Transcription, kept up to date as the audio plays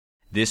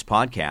This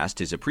podcast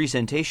is a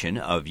presentation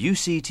of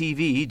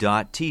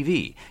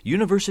UCTV.tv,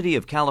 University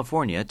of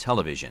California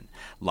Television.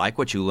 Like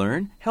what you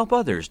learn? Help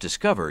others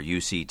discover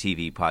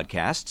UCTV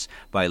podcasts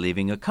by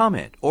leaving a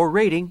comment or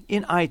rating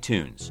in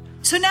iTunes.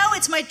 So now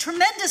it's my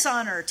tremendous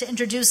honor to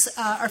introduce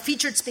our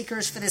featured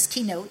speakers for this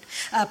keynote,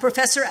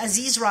 Professor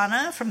Aziz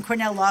Rana from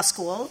Cornell Law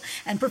School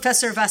and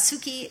Professor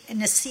Vasuki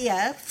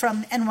Nesiya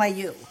from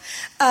NYU.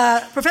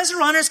 Professor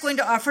Rana is going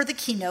to offer the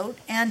keynote,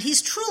 and he's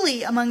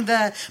truly among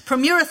the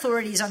premier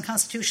authorities on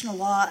constitutional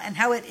law and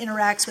how it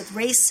interacts with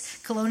race,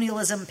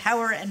 colonialism,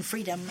 power, and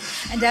freedom.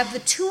 And to have the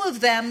two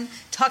of them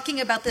talking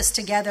about this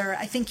together,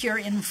 I think you're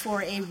in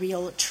for a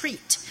real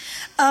treat.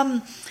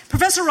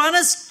 Professor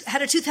Rana's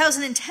had a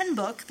 2010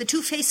 book, The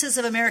Two Faces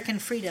of American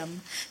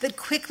Freedom, that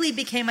quickly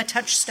became a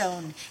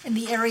touchstone in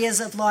the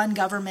areas of law and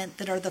government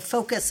that are the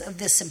focus of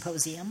this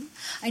symposium.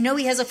 I know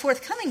he has a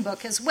forthcoming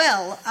book as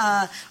well,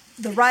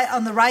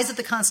 on the rise of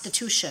the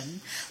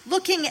Constitution,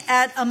 looking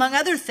at, among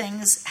other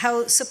things,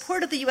 how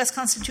support of the U.S.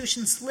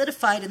 Constitution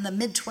solidified in the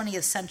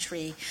mid-20th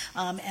century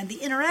and the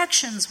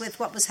interactions with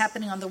what was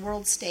happening on the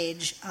world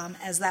stage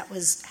as that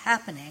was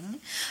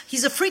happening.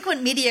 He's a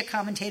frequent media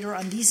commentator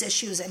on these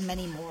issues and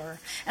many more,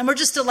 and we're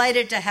just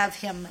delighted to have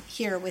him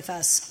here with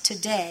us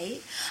today.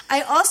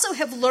 I also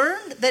have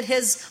learned that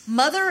his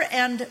mother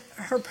and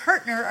her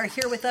partner are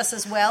here with us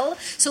as well,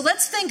 so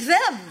let's thank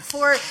them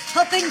for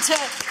helping to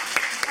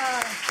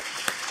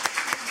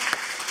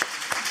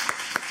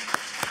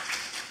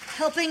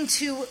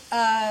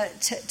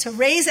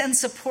raise and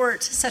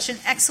support such an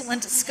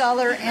excellent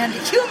scholar and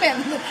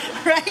human,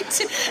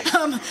 right?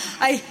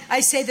 I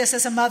say this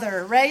as a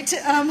mother, right?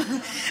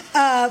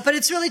 But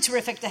it's really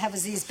terrific to have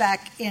Aziz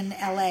back in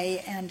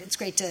LA, and it's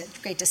great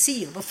to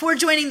see you. Before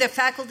joining the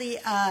faculty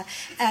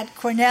at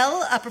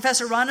Cornell,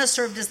 Professor Rana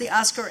served as the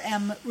Oscar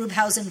M.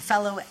 Rubhausen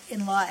Fellow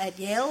in Law at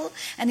Yale,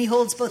 and he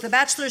holds both a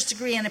bachelor's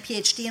degree and a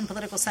PhD in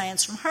political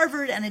science from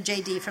Harvard and a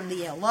JD from the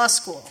Yale Law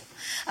School.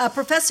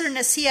 Professor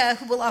Nesiya,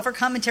 who will offer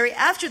commentary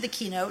after the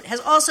keynote,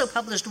 has also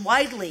published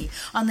widely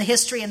on the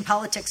history and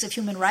politics of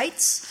human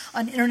rights,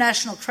 on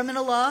international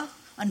criminal law,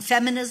 on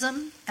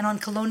feminism, and on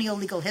colonial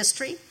legal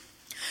history.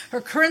 Her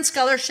current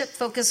scholarship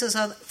focuses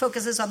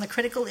on the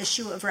critical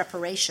issue of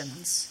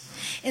reparations.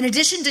 In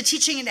addition to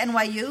teaching at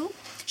NYU,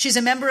 she's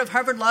a member of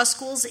Harvard Law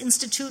School's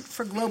Institute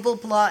for Global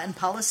Law and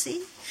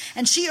Policy,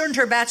 and she earned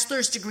her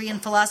bachelor's degree in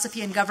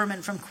philosophy and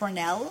government from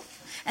Cornell,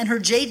 and her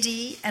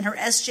JD and her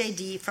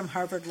SJD from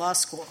Harvard Law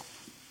School.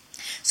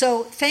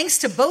 So thanks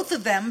to both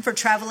of them for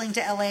traveling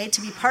to LA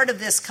to be part of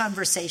this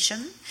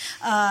conversation.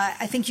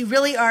 I think you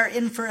really are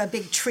in for a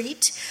big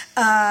treat.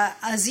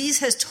 Aziz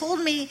has told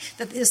me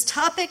that this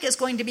topic is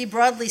going to be,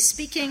 broadly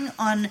speaking,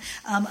 on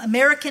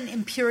American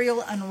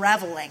imperial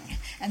unraveling.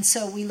 And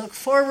so we look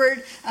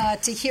forward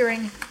to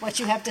hearing what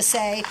you have to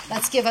say.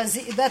 Let's give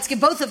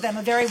both of them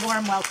a very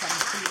warm welcome to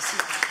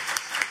UCLA.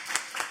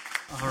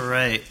 All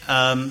right.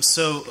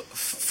 So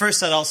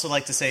first, I'd also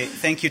like to say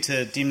thank you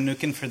to Dean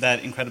Mnookin for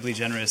that incredibly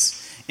generous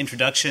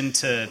introduction,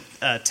 to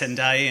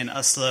Tendai and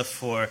Usla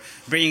for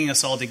bringing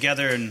us all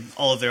together and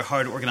all of their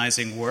hard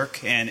organizing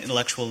work and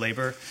intellectual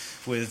labor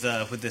with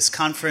this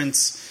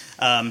conference,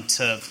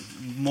 to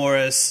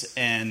Morris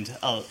and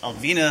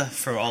Alvina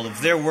for all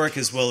of their work,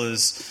 as well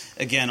as,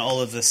 again, all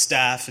of the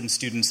staff and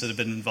students that have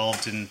been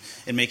involved in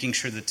making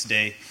sure that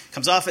today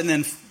comes off. And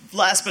then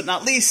last but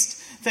not least,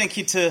 thank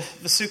you to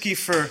Vasuki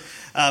for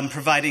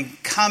providing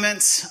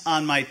comments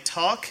on my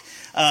talk.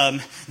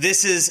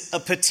 This is a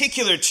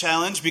particular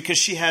challenge because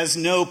she has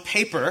no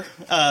paper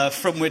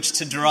from which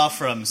to draw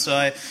from, so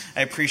I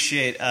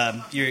appreciate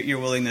your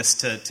willingness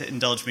to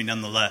indulge me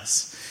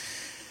nonetheless.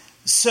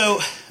 So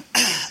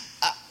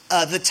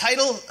the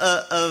title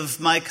of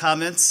my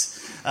comments,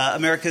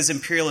 America's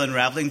Imperial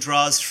Unraveling,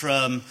 draws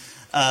from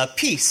a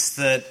piece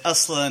that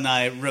Usla and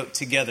I wrote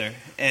together.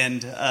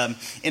 And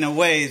in a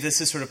way, this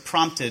is sort of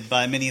prompted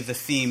by many of the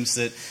themes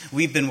that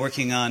we've been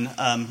working on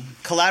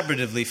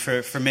collaboratively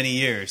for many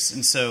years.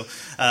 And so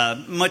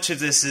much of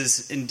this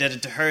is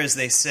indebted to her. As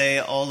they say,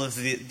 all of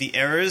the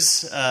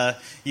errors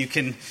you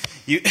can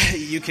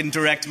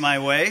direct my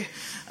way.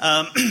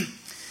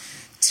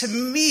 To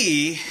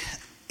me,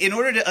 in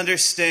order to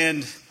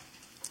understand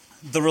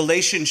the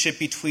relationship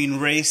between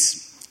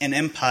race and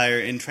empire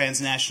in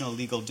transnational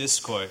legal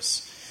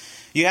discourse,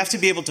 you have to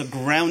be able to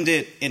ground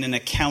it in an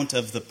account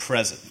of the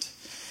present.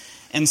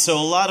 And so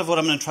a lot of what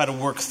I'm going to try to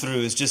work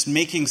through is just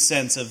making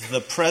sense of the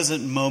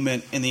present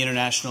moment in the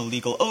international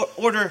legal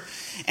order.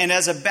 And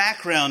as a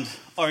background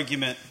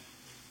argument,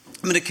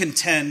 I'm going to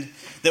contend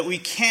that we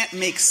can't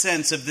make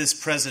sense of this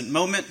present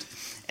moment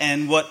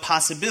and what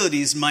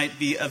possibilities might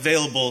be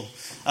available,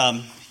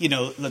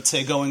 let's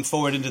say going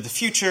forward into the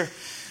future,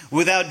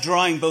 without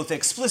drawing both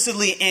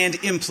explicitly and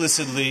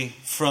implicitly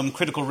from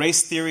critical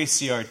race theory,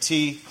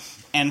 CRT,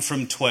 and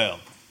from TWAIL.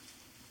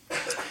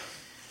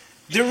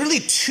 There are really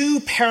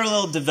two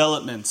parallel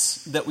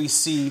developments that we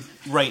see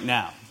right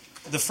now.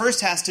 The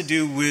first has to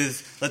do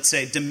with, let's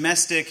say,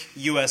 domestic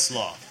U.S.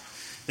 law.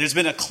 There's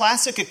been a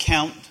classic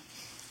account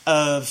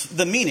of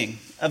the meaning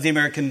of the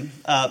American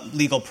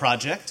legal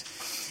project,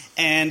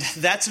 And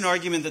that's an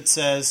argument that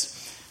says,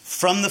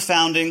 from the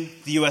founding,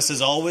 the U.S.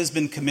 has always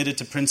been committed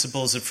to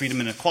principles of freedom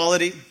and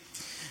equality,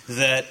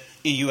 that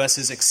the U.S.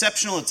 is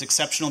exceptional. It's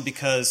exceptional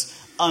because,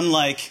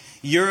 unlike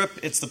Europe,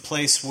 it's the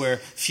place where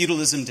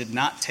feudalism did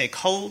not take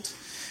hold.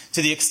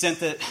 To the extent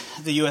that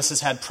the U.S.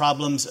 has had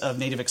problems of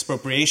native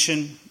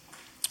expropriation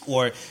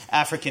or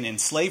African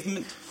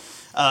enslavement,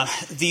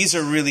 these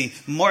are really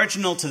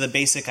marginal to the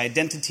basic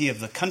identity of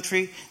the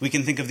country. We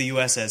can think of the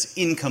U.S. as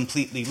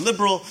incompletely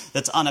liberal,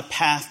 that's on a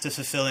path to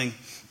fulfilling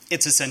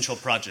its essential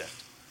project.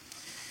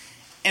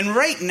 And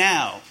right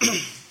now,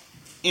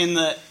 in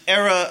the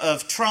era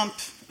of Trump,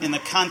 in the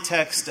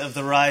context of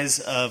the rise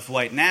of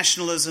white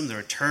nationalism, the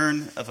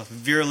return of a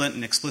virulent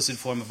and explicit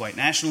form of white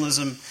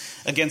nationalism,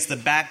 against the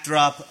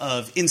backdrop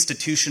of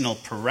institutional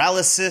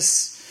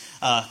paralysis,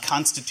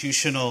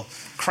 constitutional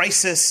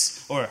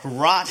crisis, or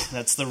rot,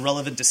 that's the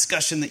relevant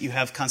discussion that you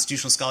have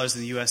constitutional scholars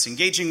in the U.S.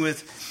 engaging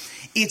with,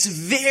 it's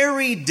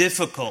very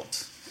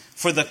difficult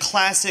for the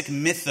classic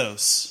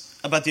mythos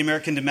about the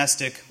American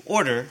domestic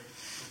order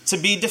to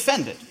be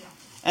defended.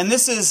 And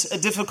this is a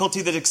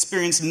difficulty that's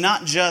experienced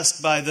not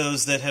just by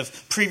those that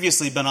have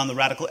previously been on the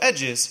radical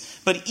edges,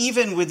 but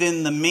even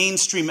within the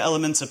mainstream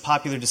elements of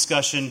popular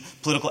discussion,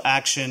 political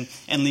action,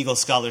 and legal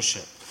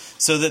scholarship.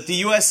 So that the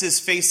U.S. is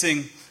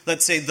facing,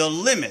 let's say, the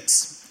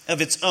limits of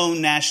its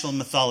own national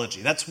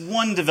mythology. That's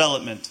one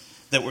development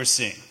that we're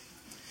seeing.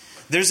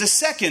 There's a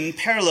second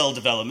parallel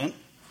development,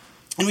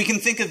 and we can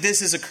think of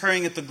this as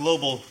occurring at the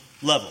global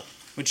level,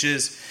 which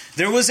is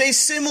there was a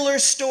similar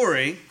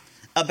story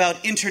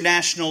about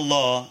international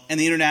law and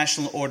the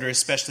international order,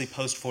 especially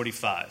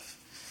post-45.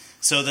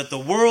 So that the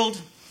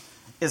world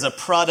is a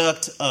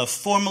product of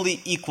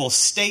formally equal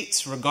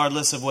states,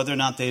 regardless of whether or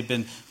not they had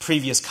been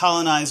previous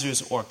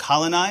colonizers or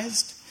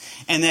colonized,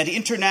 and that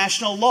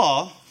international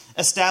law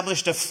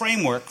established a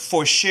framework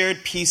for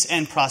shared peace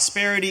and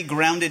prosperity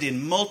grounded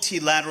in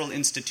multilateral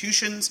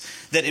institutions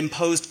that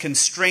imposed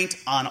constraint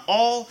on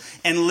all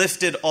and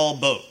lifted all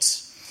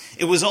boats.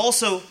 It was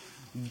also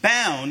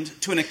bound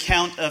to an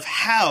account of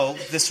how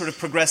this sort of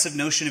progressive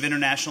notion of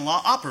international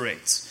law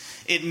operates.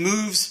 It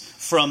moves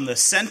from the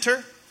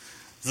center,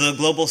 the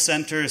global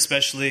center,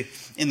 especially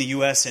in the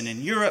US and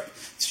in Europe,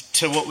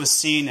 to what was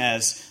seen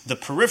as the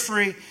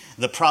periphery.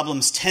 The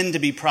problems tend to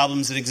be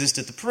problems that exist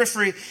at the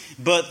periphery,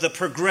 but the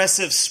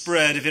progressive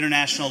spread of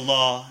international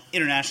law,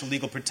 international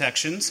legal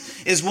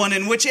protections, is one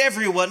in which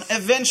everyone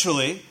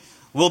eventually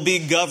will be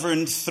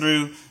governed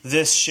through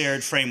this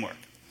shared framework.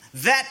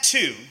 That,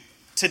 too,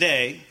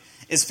 today,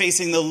 is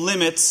facing the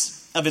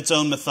limits of its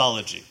own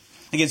mythology.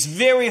 I think it's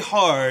very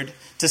hard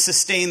to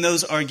sustain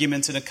those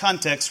arguments in a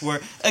context where,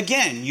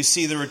 again, you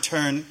see the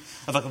return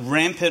of a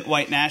rampant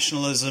white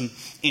nationalism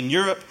in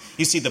Europe.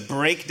 You see the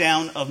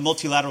breakdown of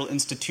multilateral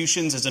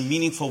institutions as a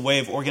meaningful way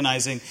of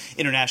organizing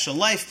international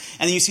life.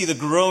 And then you see the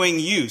growing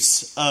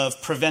use of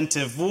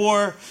preventive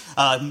war,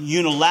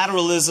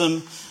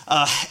 unilateralism,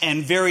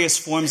 and various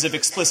forms of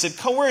explicit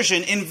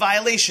coercion in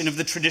violation of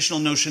the traditional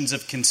notions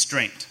of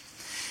constraint.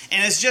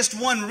 And as just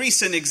one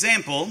recent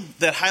example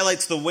that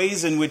highlights the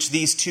ways in which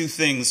these two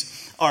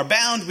things are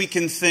bound, we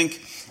can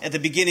think at the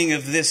beginning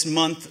of this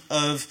month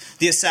of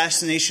the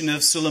assassination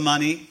of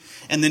Soleimani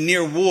and the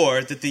near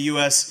war that the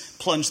U.S.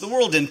 plunged the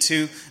world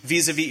into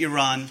vis-a-vis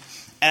Iran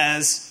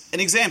as an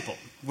example,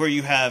 where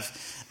you have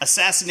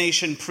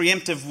assassination,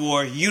 preemptive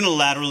war,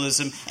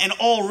 unilateralism, and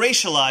all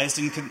racialized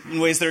in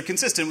ways that are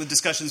consistent with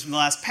discussions from the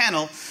last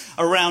panel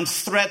around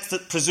threats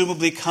that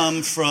presumably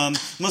come from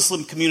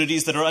Muslim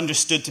communities that are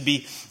understood to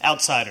be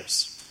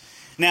outsiders.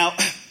 Now,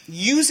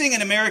 using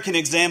an American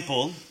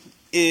example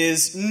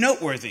is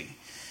noteworthy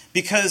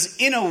because,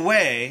 in a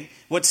way,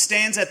 what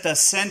stands at the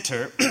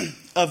center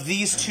of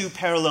these two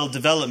parallel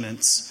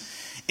developments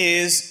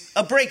is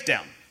a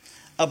breakdown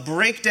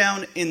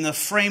in the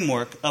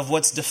framework of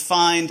what's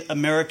defined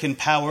American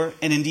power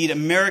and indeed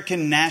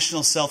American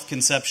national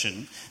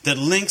self-conception that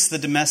links the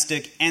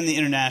domestic and the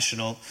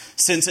international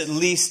since at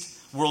least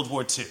World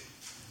War II.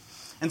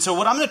 And so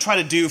what I'm going to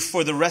try to do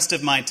for the rest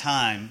of my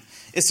time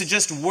is to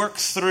just work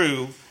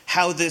through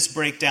how this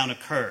breakdown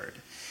occurred.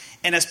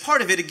 And as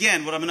part of it,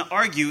 again, what I'm going to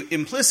argue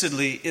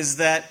implicitly is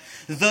that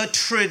the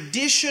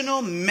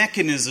traditional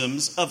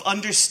mechanisms of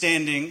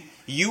understanding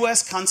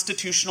U.S.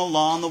 constitutional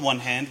law on the one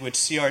hand, which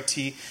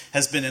CRT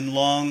has been in a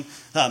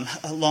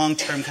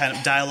long-term kind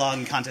of dialogue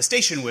and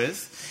contestation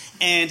with,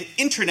 and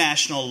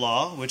international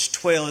law, which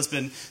TWAIL has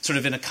been sort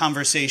of in a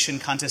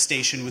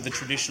contestation with the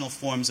traditional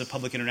forms of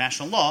public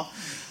international law,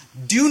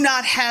 do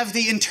not have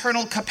the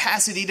internal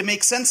capacity to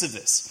make sense of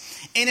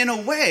this. And in a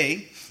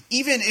way,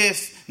 even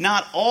if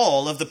not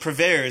all of the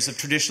purveyors of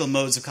traditional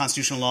modes of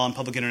constitutional law and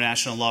public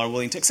international law are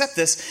willing to accept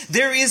this,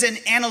 there is an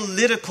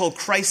analytical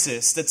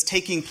crisis that's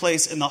taking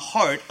place in the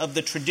heart of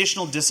the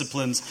traditional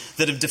disciplines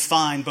that have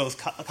defined both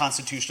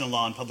constitutional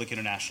law and public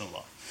international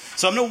law.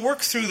 So I'm going to work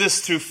through this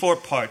through four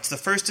parts. The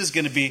first is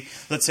going to be,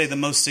 let's say, the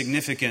most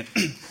significant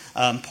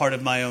part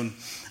of my own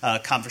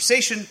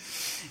conversation.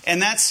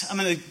 And that's, I'm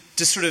going to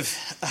to sort of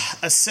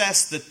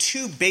assess the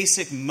two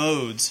basic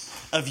modes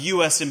of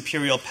U.S.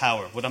 imperial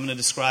power, what I'm going to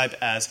describe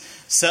as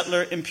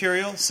settler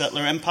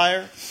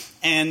empire,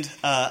 and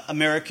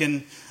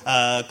American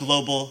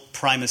global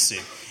primacy.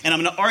 And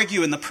I'm going to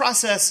argue in the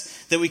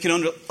process that we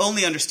can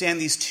only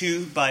understand these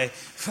two by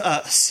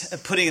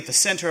putting at the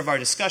center of our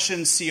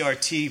discussion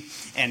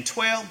CRT and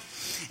TWAIL,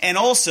 and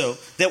also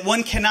that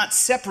one cannot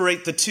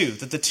separate the two,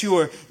 that the two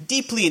are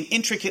deeply and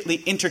intricately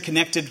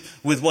interconnected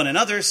with one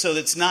another, so that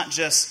it's not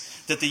just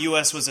that the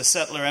U.S. was a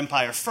settler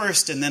empire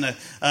first and then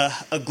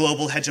a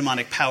global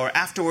hegemonic power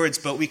afterwards,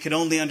 but we can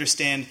only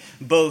understand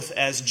both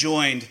as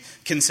joined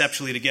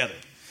conceptually together.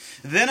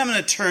 Then I'm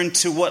going to turn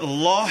to what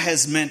law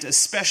has meant,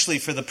 especially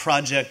for the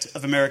project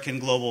of American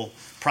global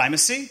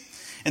primacy.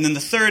 And then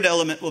the third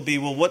element will be,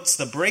 well, what's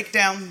the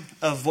breakdown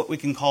of what we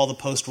can call the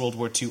post-World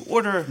War II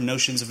order,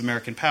 notions of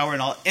American power,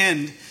 and I'll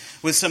end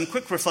with some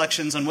quick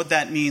reflections on what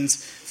that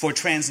means for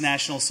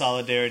transnational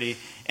solidarity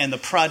and the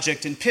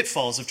project and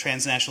pitfalls of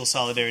transnational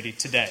solidarity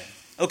today.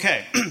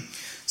 Okay,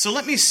 so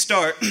let me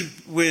start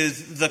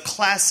with the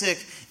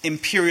classic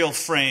imperial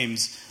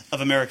frames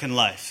of American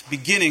life,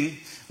 beginning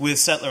with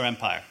settler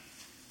empire.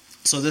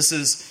 So this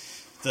is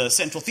the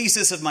central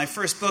thesis of my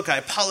first book. I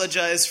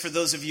apologize for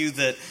those of you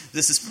that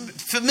this is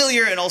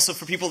familiar, and also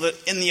for people that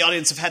in the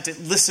audience have had to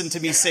listen to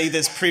me say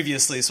this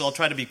previously, so I'll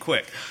try to be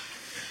quick.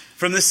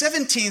 From the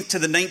 17th to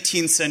the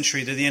 19th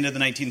century, to the end of the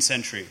 19th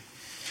century,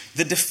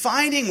 the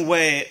defining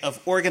way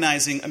of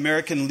organizing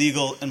American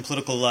legal and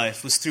political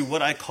life was through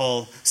what I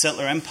call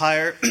settler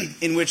empire,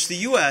 in which the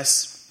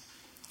U.S.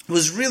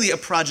 was really a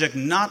project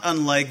not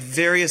unlike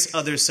various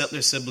other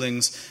settler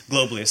siblings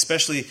globally,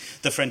 especially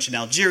the French in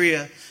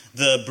Algeria,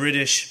 the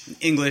British,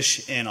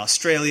 English in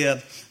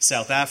Australia,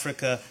 South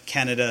Africa,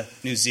 Canada,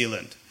 New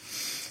Zealand.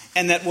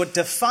 And that what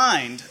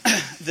defined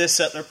this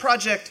settler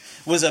project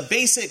was a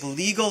basic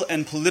legal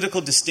and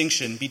political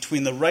distinction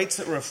between the rights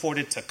that were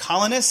afforded to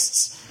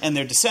colonists and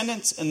their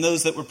descendants and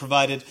those that were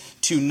provided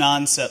to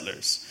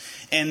non-settlers.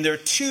 And there are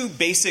two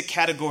basic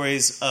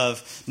categories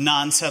of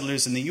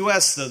non-settlers in the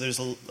U.S., though there's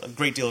a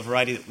great deal of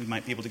variety that we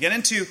might be able to get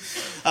into.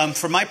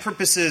 For my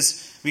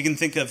purposes, we can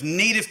think of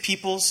native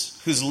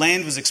peoples whose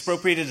land was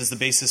expropriated as the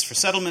basis for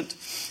settlement,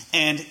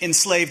 and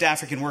enslaved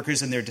African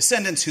workers and their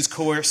descendants whose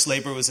coerced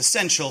labor was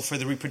essential for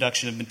the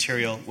reproduction of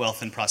material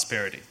wealth and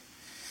prosperity.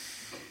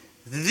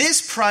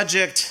 This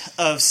project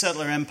of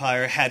settler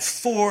empire had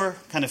four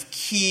kind of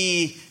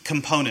key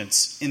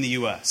components in the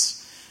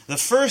U.S. The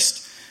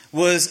first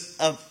was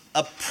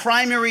a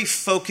primary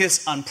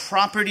focus on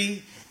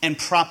property and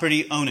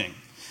property owning.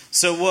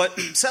 So what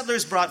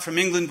settlers brought from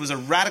England was a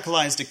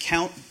radicalized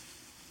account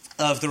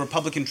of the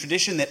Republican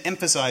tradition that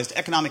emphasized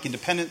economic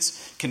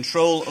independence,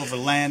 control over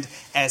land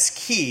as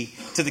key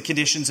to the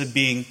conditions of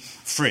being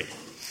free.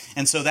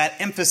 And so that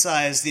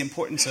emphasized the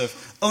importance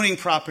of owning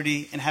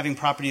property and having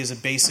property as a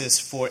basis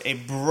for a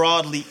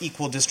broadly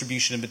equal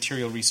distribution of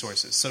material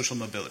resources, social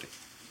mobility,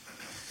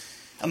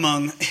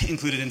 among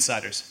included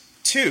insiders.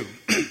 Two,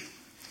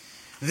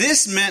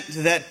 this meant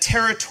that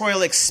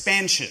territorial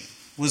expansion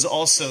was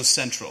also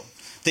central,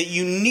 that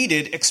you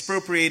needed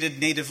expropriated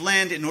native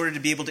land in order to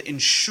be able to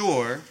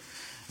ensure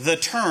the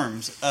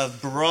terms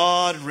of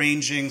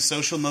broad-ranging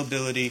social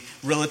mobility,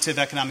 relative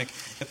economic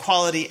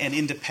equality, and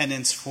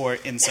independence for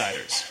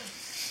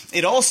insiders.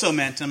 It also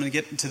meant, and I'm going to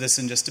get into this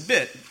in just a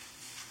bit,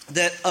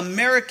 that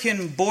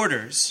American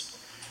borders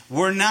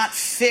were not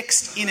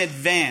fixed in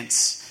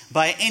advance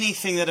by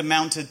anything that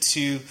amounted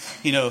to,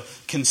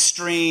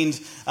 constrained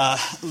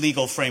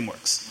legal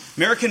frameworks.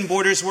 American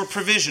borders were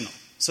provisional.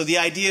 So the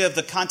idea of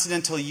the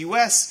continental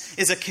U.S.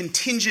 is a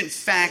contingent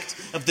fact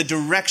of the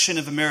direction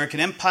of American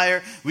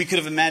empire. We could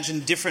have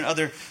imagined different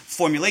other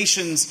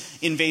formulations,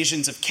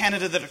 invasions of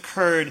Canada that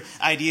occurred,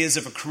 ideas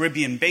of a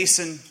Caribbean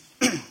basin,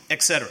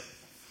 etc.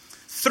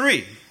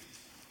 Three,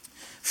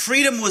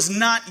 freedom was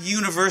not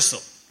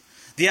universal.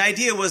 The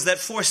idea was that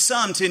for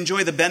some to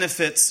enjoy the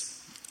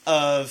benefits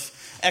of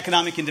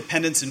economic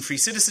independence and free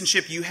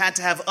citizenship, you had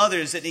to have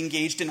others that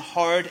engaged in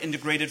hard and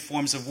degraded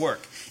forms of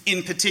work,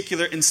 in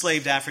particular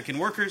enslaved African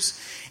workers.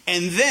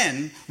 And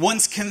then,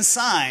 once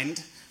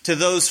consigned to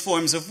those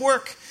forms of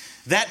work,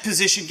 that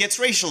position gets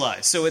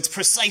racialized. So it's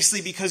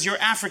precisely because you're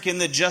African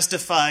that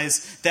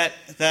justifies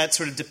that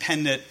sort of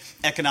dependent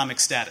economic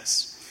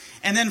status.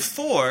 And then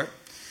four,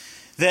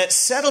 that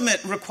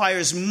settlement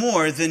requires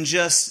more than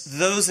just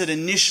those that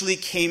initially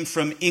came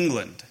from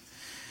England.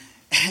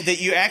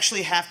 That you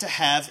actually have to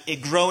have a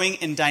growing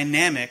and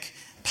dynamic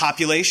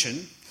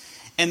population,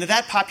 and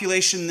that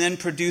population then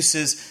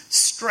produces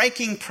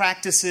striking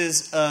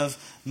practices of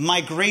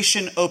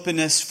migration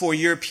openness for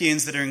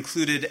Europeans that are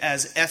included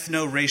as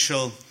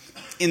ethno-racial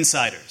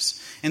insiders.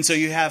 And so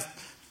you have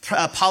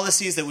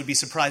policies that would be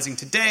surprising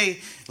today,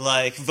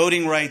 like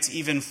voting rights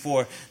even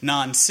for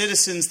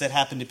non-citizens that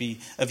happen to be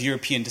of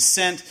European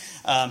descent,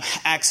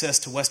 access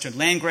to Western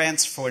land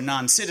grants for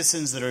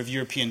non-citizens that are of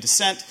European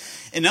descent.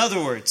 In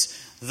other words,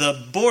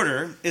 the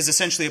border is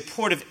essentially a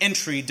port of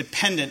entry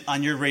dependent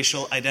on your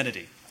racial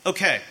identity.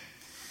 Okay,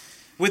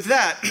 with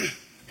that,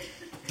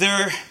 there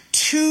are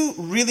two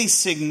really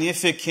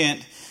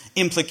significant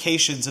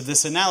implications of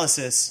this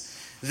analysis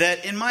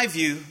that, in my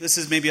view, this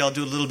is maybe I'll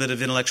do a little bit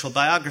of intellectual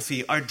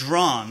biography, are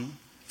drawn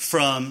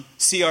from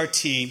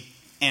CRT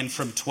and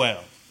from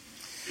TWAIL.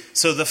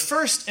 So the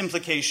first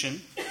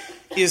implication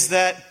is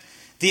that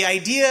the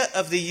idea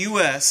of the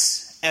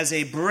U.S. as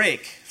a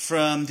break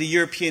from the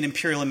European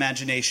imperial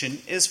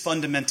imagination is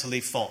fundamentally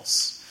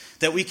false.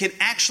 That we can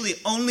actually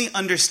only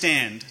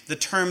understand the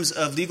terms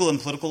of legal and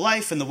political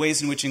life and the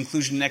ways in which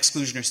inclusion and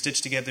exclusion are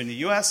stitched together in the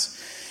U.S.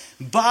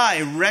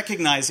 by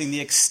recognizing the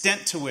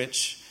extent to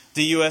which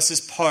the U.S. is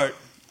part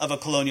of a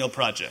colonial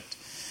project.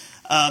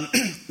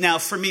 Now,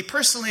 for me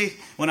personally,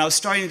 when I was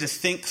starting to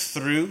think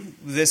through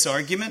this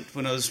argument,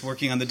 when I was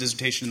working on the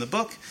dissertation in the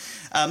book,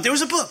 there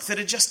was a book that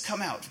had just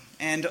come out,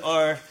 and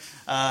our,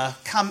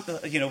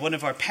 one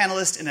of our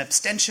panelists in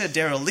absentia,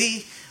 Daryl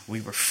Lee,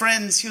 we were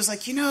friends. He was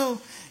like,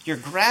 you're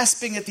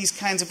grasping at these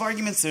kinds of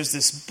arguments. There's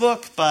this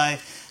book by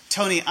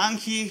Tony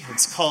Anki.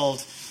 It's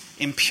called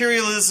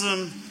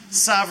Imperialism,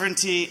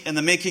 Sovereignty, and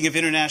the Making of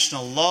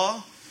International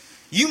Law.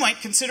 You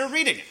might consider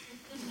reading it.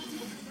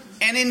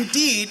 And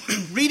indeed,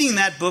 reading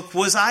that book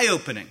was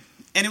eye-opening.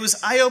 And it was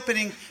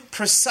eye-opening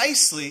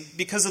precisely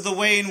because of the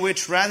way in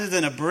which, rather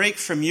than a break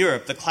from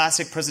Europe, the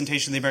classic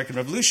presentation of the American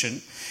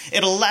Revolution,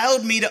 it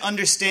allowed me to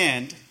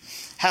understand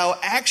how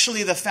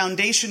actually the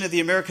foundation of the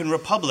American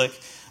Republic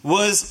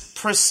was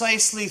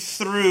precisely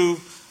through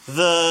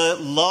the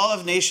law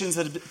of nations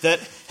that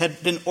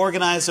had been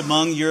organized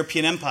among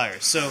European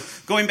empires. So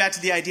going back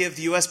to the idea of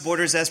the U.S.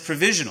 borders as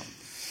provisional,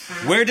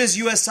 where does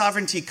U.S.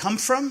 sovereignty come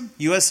from?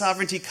 U.S.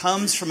 sovereignty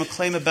comes from a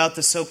claim about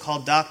the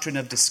so-called doctrine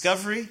of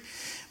discovery,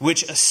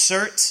 which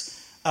asserts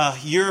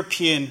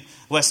European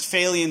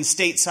Westphalian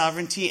state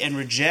sovereignty and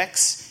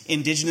rejects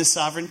indigenous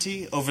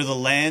sovereignty over the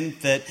land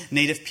that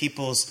native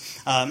peoples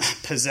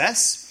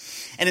possess.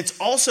 And it's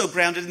also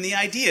grounded in the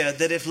idea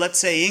that if, let's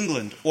say,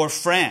 England or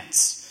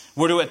France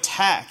were to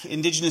attack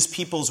indigenous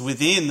peoples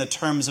within the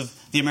terms of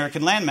the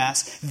American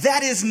landmass,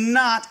 that is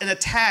not an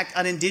attack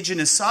on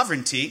indigenous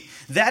sovereignty.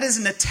 That is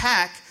an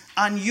attack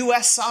on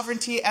U.S.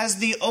 sovereignty as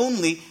the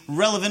only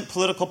relevant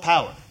political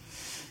power.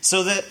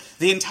 So that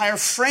the entire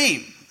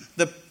frame,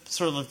 the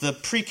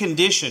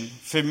precondition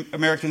for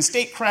American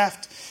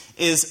statecraft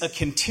is a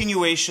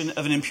continuation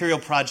of an imperial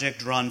project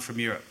drawn from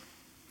Europe.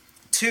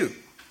 2,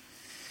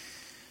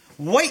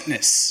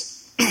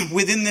 whiteness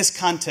within this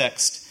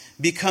context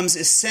becomes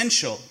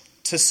essential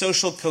to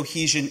social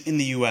cohesion in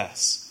the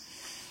U.S.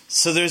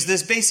 So there's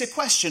this basic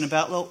question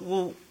about,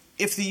 well,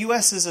 if the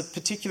U.S. is a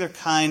particular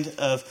kind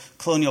of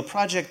colonial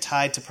project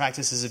tied to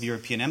practices of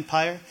European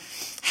empire,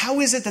 how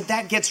is it that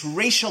that gets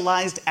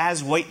racialized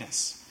as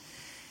whiteness?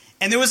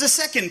 And there was a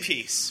second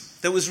piece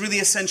that was really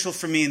essential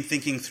for me in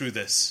thinking through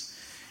this,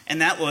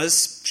 and that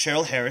was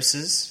Cheryl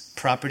Harris's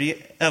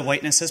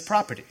whiteness as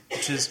property,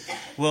 which is,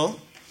 well,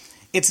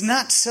 it's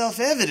not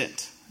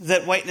self-evident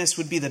that whiteness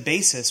would be the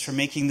basis for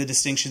making the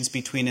distinctions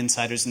between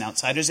insiders and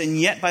outsiders. And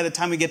yet, by the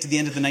time we get to the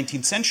end of the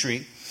 19th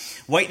century,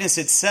 whiteness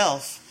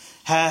itself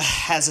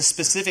has a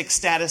specific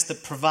status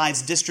that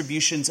provides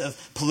distributions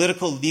of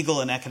political, legal,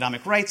 and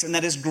economic rights, and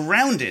that is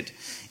grounded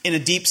in a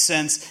deep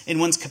sense in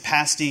one's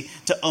capacity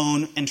to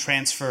own and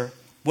transfer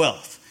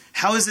wealth.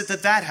 How is it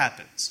that that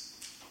happens?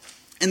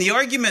 And the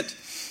argument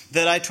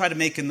that I try to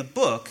make in the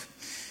book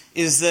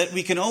is that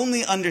we can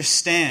only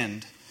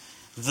understand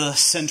the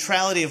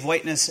centrality of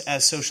whiteness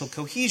as social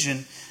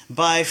cohesion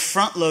by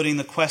front-loading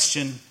the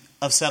question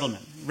of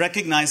settlement,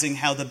 recognizing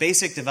how the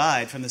basic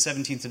divide from the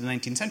 17th to the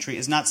 19th century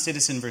is not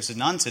citizen versus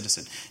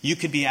non-citizen. You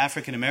could be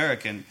African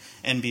American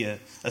and be a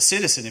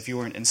citizen if you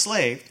weren't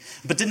enslaved,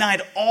 but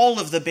denied all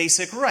of the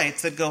basic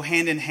rights that go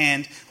hand in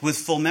hand with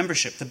full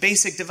membership. The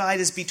basic divide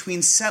is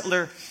between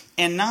settler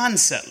and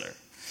non-settler.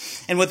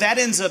 And what that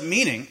ends up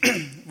meaning,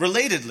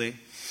 relatedly,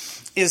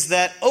 is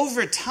that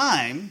over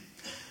time,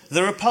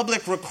 the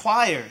Republic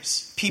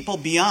requires people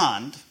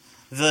beyond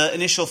the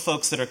initial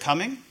folks that are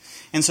coming.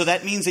 And so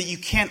that means that you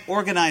can't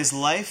organize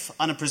life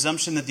on a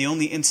presumption that the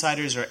only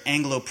insiders are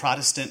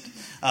Anglo-Protestant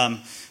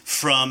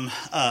from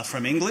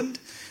England,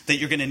 that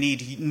you're going to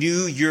need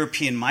new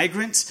European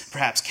migrants,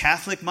 perhaps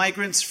Catholic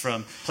migrants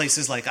from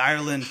places like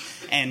Ireland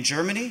and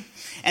Germany.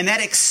 And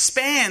that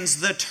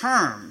expands the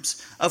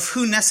terms of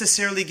who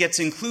necessarily gets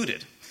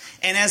included.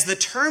 And as the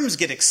terms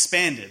get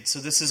expanded, so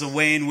this is a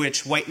way in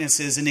which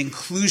whiteness is an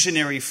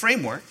inclusionary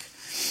framework,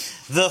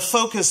 the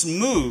focus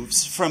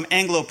moves from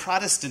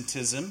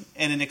Anglo-Protestantism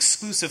and an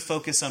exclusive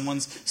focus on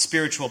one's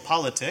spiritual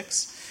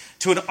politics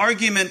to an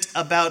argument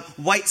about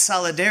white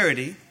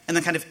solidarity and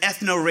the kind of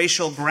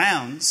ethno-racial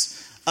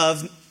grounds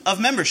of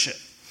membership.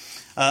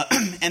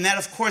 And that,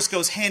 of course,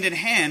 goes hand in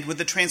hand with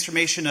the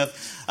transformation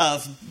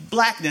of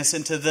blackness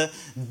into the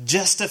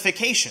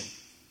justification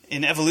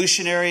in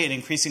evolutionary and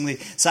increasingly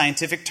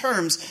scientific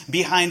terms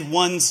behind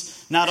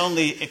one's not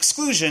only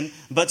exclusion,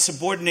 but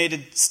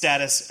subordinated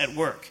status at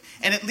work.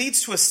 And it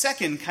leads to a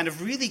second kind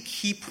of really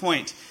key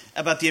point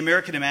about the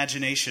American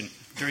imagination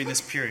during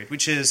this period,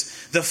 which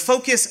is the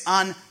focus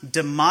on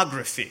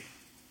demography.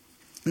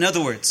 In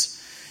other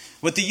words,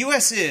 what the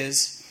U.S.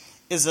 is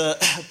is a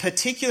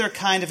particular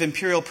kind of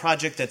imperial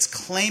project that's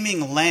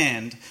claiming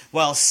land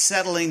while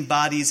settling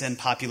bodies and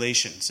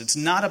populations. It's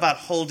not about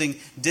holding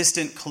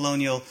distant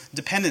colonial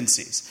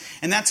dependencies.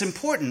 And that's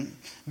important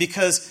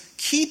because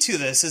key to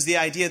this is the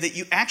idea that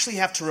you actually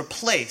have to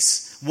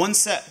replace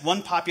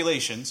one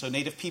population, so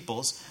native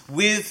peoples,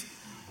 with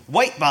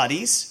white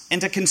bodies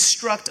and to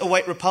construct a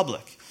white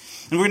republic.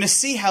 And we're going to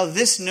see how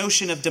this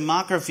notion of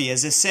demography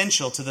as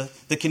essential to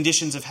the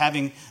conditions of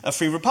having a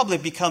free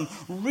republic become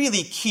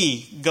really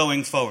key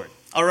going forward.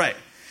 All right.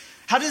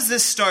 How does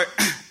this start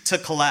to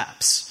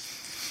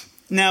collapse?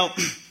 Now,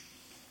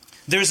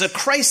 there's a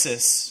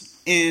crisis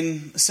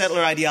in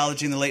settler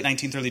ideology in the late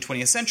 19th, early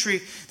 20th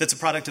century that's a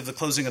product of the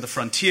closing of the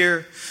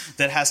frontier,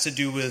 that has to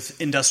do with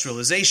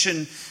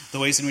industrialization, the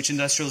ways in which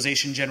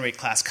industrialization generate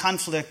class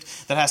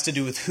conflict, that has to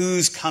do with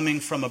who's coming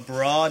from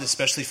abroad,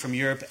 especially from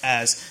Europe,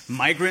 as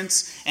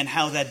migrants, and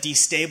how that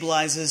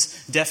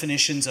destabilizes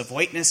definitions of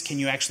whiteness. Can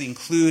you actually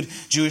include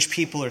Jewish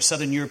people or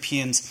Southern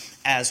Europeans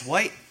as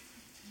white?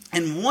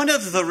 And one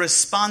of the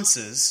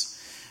responses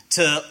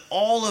to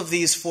all of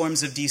these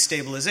forms of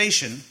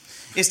destabilization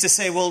is to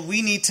say, well,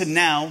 we need to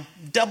now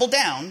double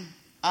down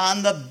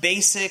on the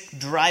basic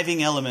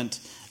driving element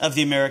of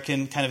the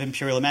American kind of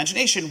imperial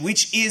imagination,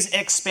 which is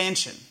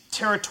expansion,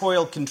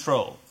 territorial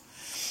control.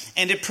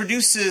 And it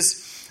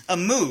produces a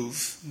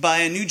move by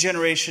a new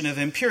generation of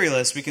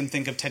imperialists. We can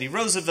think of Teddy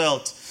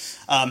Roosevelt,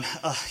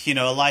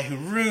 Elihu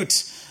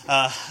Root,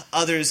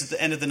 others at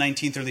the end of the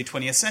 19th, early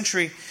 20th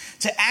century,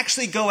 to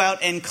actually go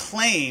out and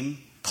claim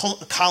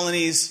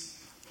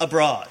colonies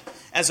abroad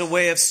as a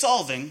way of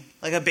solving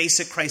like a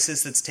basic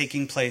crisis that's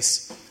taking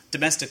place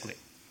domestically.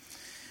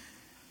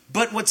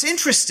 But what's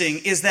interesting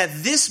is that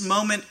this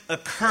moment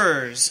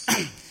occurs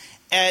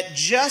at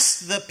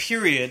just the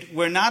period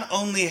where not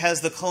only has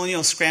the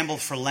colonial scramble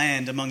for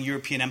land among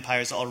European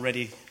empires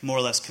already more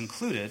or less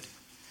concluded,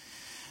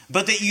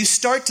 but that you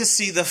start to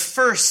see the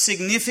first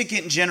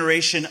significant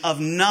generation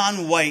of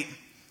non-white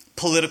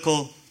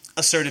political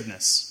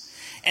assertiveness.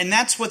 And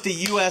that's what the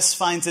U.S.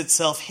 finds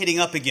itself hitting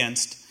up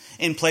against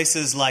in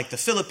places like the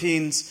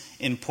Philippines,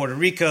 in Puerto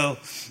Rico,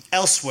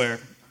 elsewhere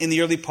in the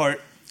early part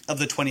of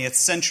the 20th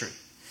century.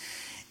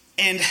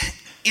 And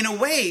in a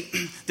way,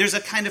 there's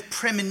a kind of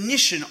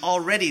premonition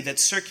already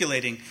that's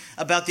circulating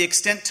about the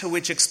extent to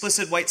which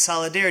explicit white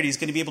solidarity is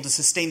going to be able to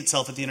sustain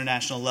itself at the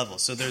international level.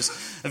 So there's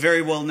a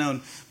very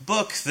well-known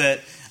book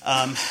that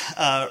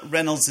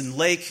Reynolds and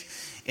Lake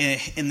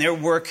in their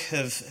work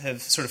have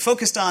sort of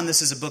focused on.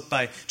 This is a book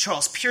by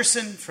Charles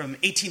Pearson from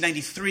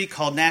 1893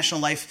 called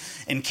National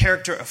Life and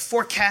Character, a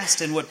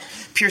Forecast. And what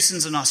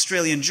Pearson's an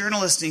Australian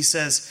journalist, and he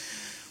says,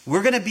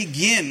 we're going to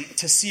begin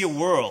to see a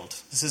world.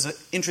 This is an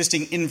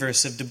interesting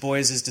inverse of Du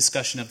Bois's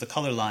discussion of the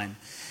color line,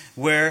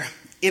 where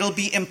it'll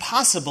be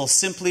impossible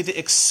simply to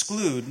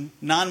exclude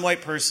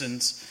non-white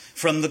persons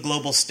from the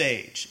global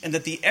stage, and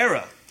that the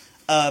era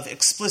of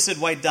explicit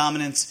white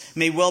dominance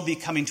may well be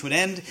coming to an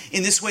end.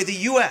 In this way, the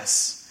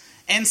U.S.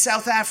 and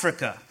South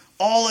Africa,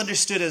 all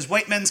understood as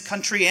white men's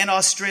country, and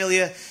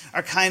Australia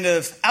are kind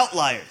of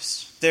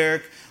outliers.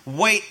 They're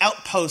white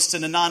outposts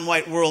in a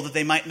non-white world that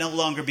they might no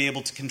longer be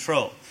able to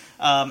control.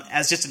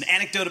 As just an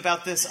anecdote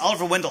about this,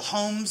 Oliver Wendell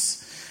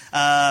Holmes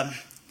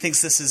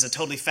thinks this is a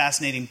totally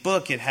fascinating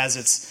book. It has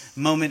its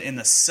moment in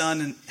the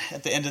sun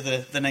at the end of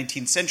the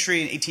 19th century.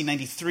 In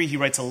 1893, he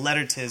writes a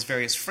letter to his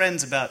various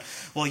friends about,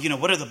 well,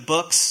 what are the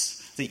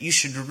books that you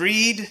should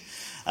read?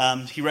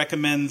 He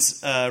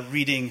recommends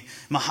reading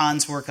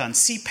Mahan's work on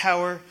sea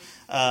power,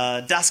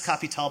 Das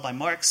Kapital by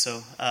Marx,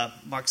 so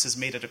Marx has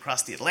made it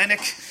across the Atlantic,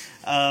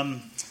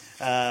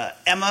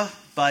 Emma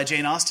by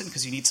Jane Austen,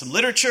 because you need some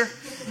literature,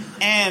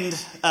 and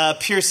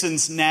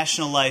Pearson's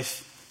National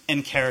Life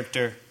and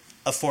Character,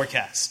 a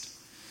Forecast.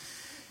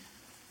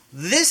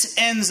 This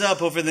ends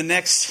up over the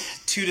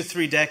next 2 to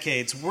 3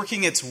 decades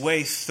working its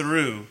way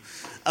through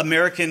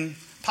American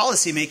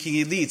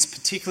policymaking elites,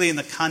 particularly in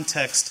the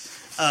context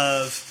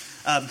of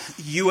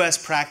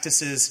U.S.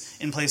 practices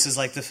in places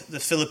like the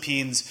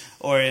Philippines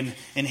or in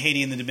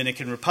Haiti and the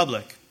Dominican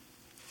Republic,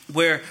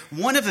 where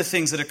one of the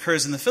things that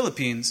occurs in the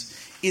Philippines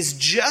is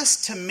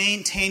just to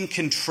maintain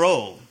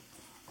control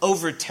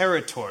over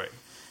territory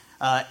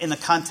in the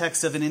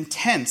context of an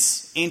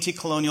intense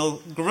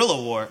anti-colonial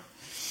guerrilla war.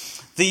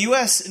 The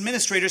U.S.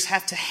 administrators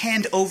have to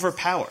hand over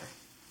power.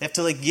 They have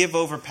to give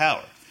over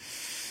power.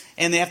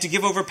 And they have to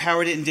give over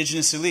power to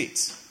indigenous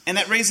elites. And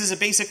that raises a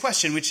basic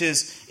question, which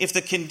is, if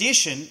the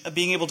condition of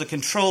being able to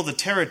control the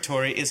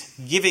territory is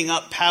giving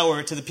up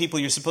power to the people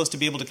you're supposed to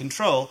be able to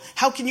control,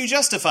 how can you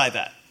justify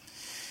that?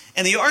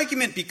 And the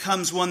argument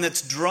becomes one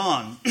that's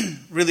drawn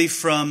really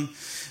from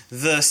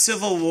the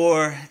Civil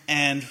War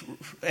and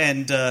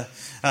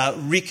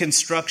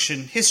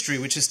Reconstruction history,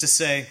 which is to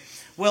say,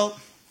 well,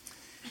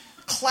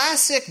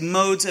 classic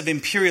modes of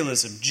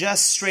imperialism,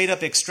 just straight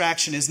up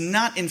extraction, is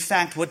not in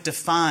fact what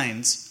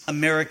defines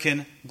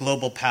American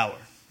global power.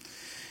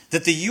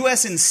 That the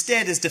U.S.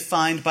 instead is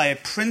defined by a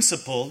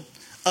principle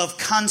of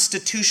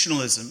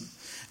constitutionalism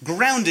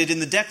grounded in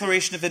the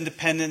Declaration of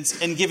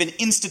Independence and given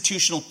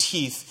institutional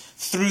teeth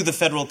through the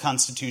federal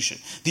Constitution.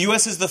 The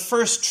U.S. is the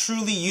first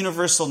truly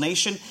universal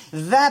nation.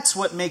 That's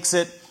what makes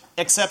it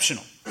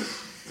exceptional.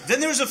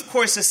 Then there's, of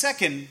course, a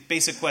second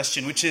basic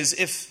question, which is,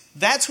 if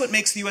that's what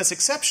makes the U.S.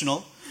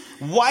 exceptional,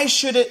 why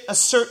should it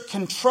assert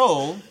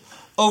control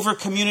over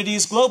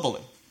communities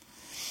globally?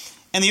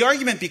 And the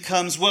argument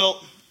becomes,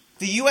 well,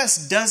 the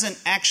U.S.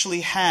 doesn't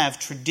actually have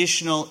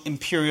traditional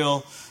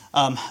imperial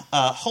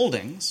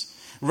holdings.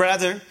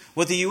 Rather,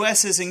 what the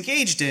U.S. is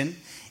engaged in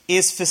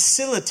is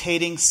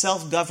facilitating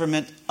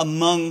self-government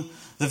among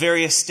the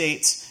various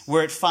states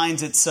where it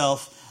finds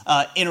itself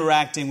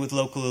interacting with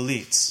local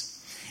elites.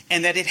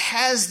 And that it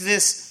has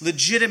this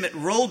legitimate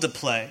role to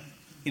play,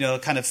 a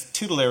kind of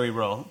tutelary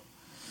role,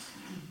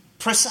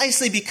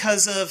 precisely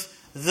because of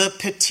the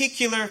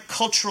particular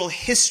cultural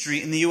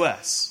history in the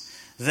U.S.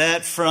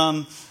 that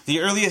from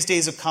the earliest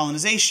days of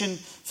colonization,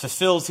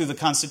 fulfilled through the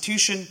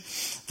Constitution,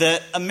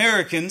 that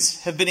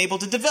Americans have been able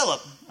to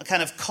develop a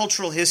kind of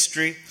cultural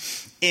history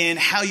in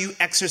how you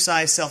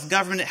exercise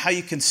self-government, how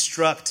you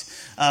construct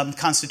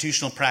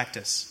constitutional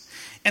practice.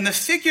 And the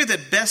figure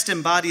that best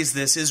embodies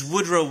this is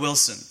Woodrow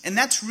Wilson. And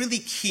that's really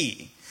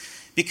key,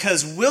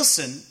 because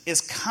Wilson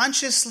is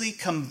consciously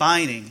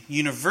combining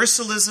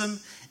universalism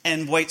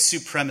and white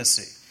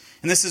supremacy.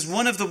 And this is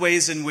one of the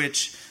ways in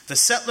which the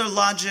settler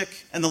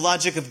logic and the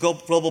logic of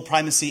global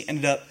primacy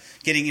ended up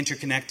getting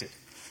interconnected.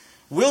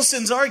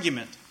 Wilson's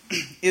argument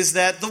is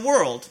that the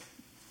world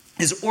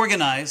is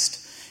organized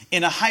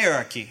in a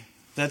hierarchy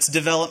that's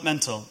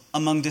developmental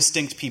among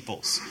distinct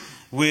peoples,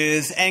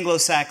 with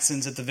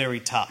Anglo-Saxons at the very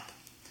top.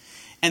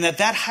 And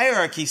that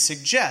hierarchy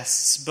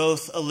suggests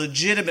both a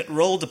legitimate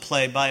role to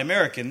play by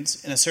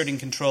Americans in asserting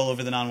control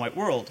over the non-white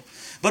world,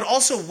 but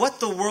also what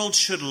the world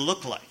should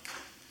look like.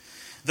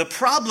 The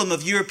problem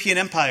of European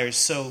empires,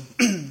 so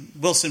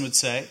Wilson would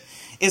say,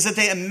 is that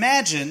they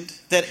imagined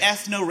that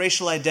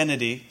ethno-racial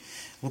identity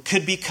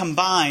could be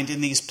combined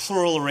in these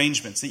plural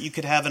arrangements, that you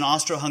could have an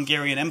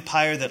Austro-Hungarian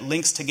empire that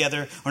links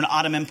together, or an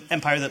Ottoman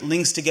empire that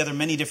links together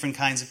many different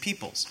kinds of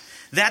peoples.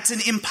 That's an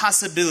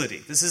impossibility.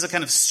 This is a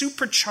kind of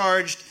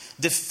supercharged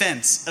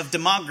defense of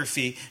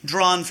demography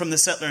drawn from the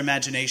settler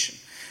imagination.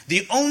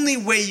 The only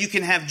way you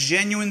can have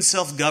genuine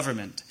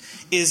self-government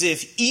is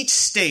if each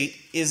state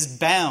is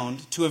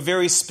bound to a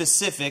very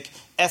specific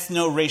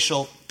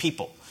ethno-racial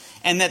people.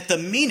 And that the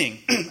meaning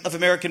of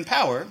American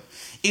power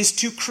is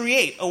to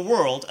create a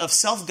world of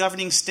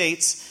self-governing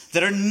states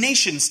that are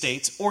nation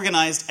states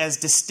organized as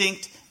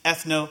distinct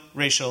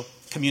ethno-racial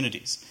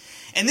communities.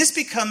 And this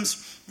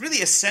becomes really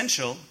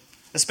essential,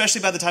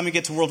 especially by the time we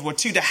get to World War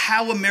II, to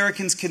how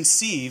Americans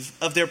conceive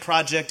of their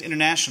project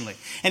internationally.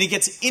 And it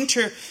gets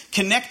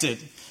interconnected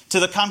to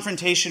the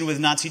confrontation with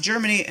Nazi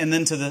Germany and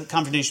then to the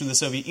confrontation with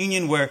the Soviet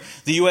Union, where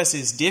the U.S.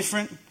 is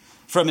different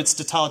from its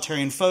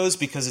totalitarian foes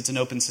because it's an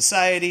open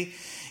society.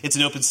 It's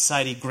an open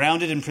society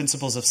grounded in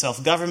principles of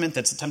self-government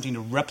that's attempting to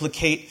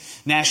replicate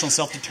national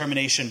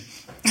self-determination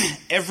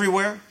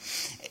everywhere.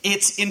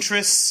 Its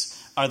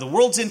interests are the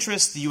world's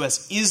interests. The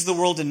U.S. is the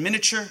world in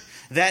miniature.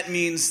 That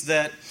means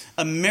that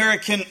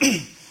American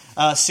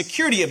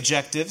security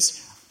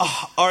objectives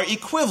are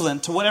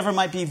equivalent to whatever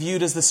might be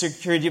viewed as the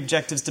security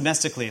objectives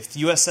domestically. If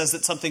the U.S. says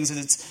that something's in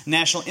its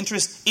national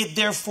interest, it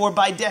therefore,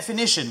 by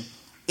definition,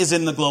 is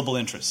in the global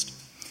interest.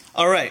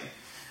 All right.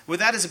 With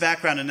that as a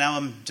background, and now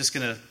I'm just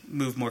going to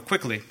move more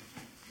quickly.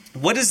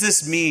 What does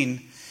this mean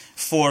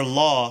for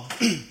law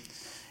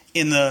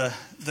in the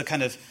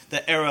kind of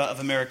the era of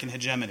American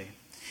hegemony?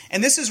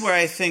 And this is where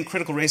I think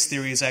critical race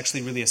theory is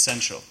actually really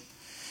essential.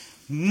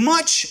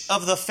 Much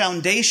of the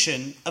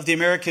foundation of the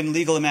American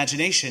legal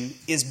imagination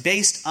is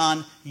based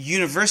on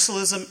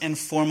universalism and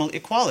formal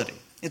equality.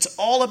 It's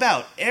all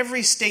about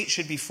every state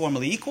should be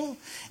formally equal,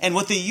 and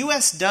what the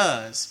U.S.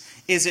 does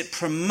is it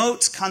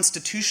promotes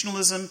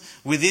constitutionalism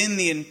within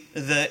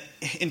the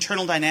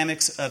internal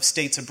dynamics of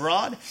states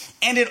abroad,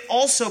 and it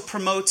also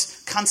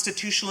promotes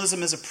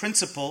constitutionalism as a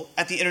principle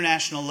at the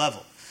international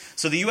level.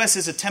 So the U.S.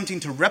 is attempting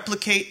to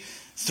replicate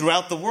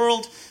throughout the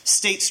world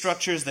state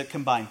structures that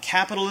combine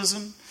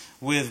capitalism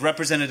with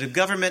representative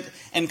government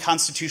and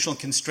constitutional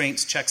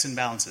constraints, checks and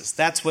balances.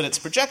 That's what it's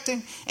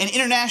projecting. And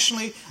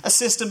internationally, a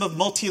system of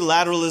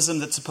multilateralism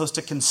that's supposed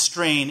to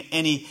constrain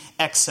any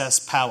excess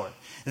power.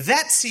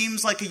 That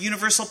seems like a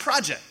universal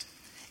project.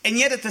 And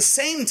yet at the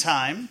same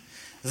time,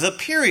 the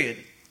period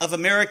of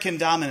American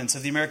dominance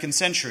of the American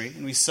century,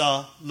 and we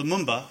saw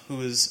Lumumba, who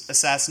was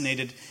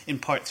assassinated in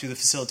part through the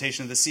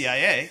facilitation of the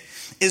CIA,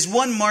 is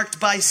one marked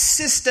by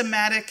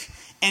systematic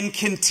and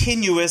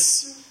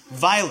continuous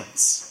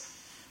violence.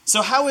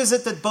 So how is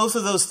it that both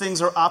of those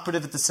things are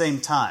operative at the same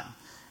time?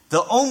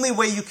 The only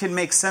way you can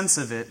make sense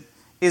of it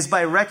is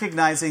by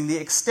recognizing the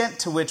extent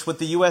to which what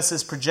the U.S.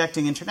 is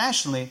projecting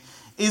internationally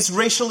is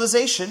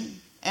racialization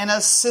and a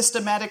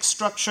systematic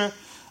structure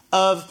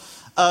of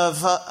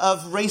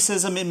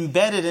racism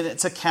embedded in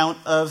its account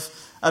of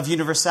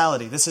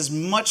universality. This is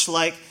much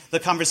like the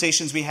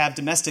conversations we have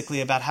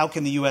domestically about how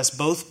can the U.S.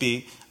 both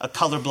be a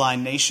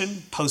colorblind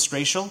nation,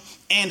 post-racial,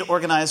 and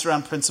organized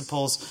around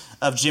principles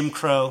of Jim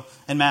Crow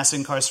and mass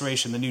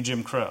incarceration, the new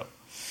Jim Crow.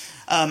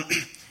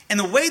 And And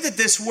the way that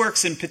this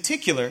works in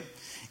particular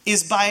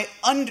is by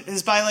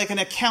like an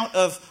account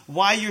of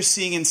why you're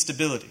seeing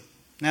instability.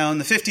 Now, in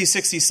the 50s,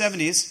 60s,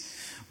 70s,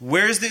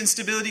 where is the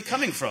instability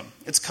coming from?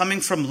 It's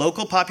coming from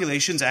local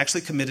populations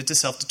actually committed to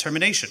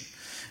self-determination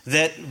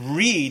that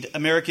read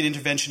American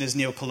intervention as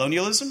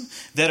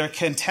neocolonialism, that are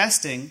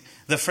contesting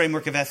the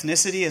framework of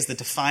ethnicity as the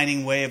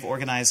defining way of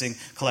organizing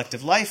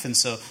collective life. And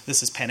so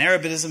this is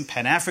Pan-Arabism,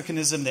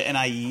 Pan-Africanism, the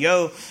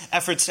NIEO,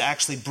 efforts to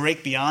actually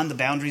break beyond the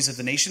boundaries of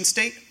the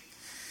nation-state.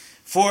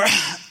 For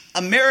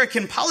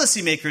American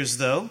policymakers,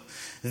 though,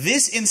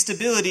 this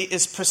instability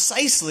is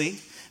precisely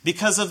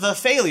because of the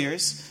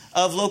failures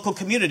of local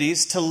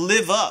communities to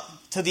live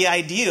up to the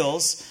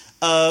ideals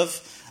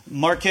of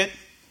market,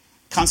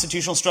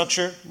 constitutional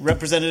structure,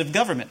 representative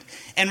government,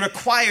 and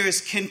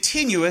requires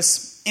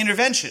continuous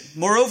intervention.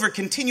 Moreover,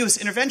 continuous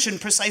intervention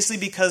precisely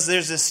because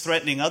there's this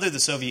threatening other, the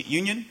Soviet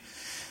Union,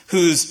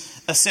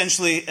 who's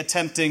essentially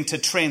attempting to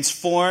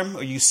transform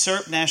or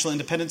usurp national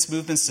independence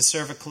movements to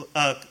serve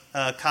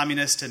a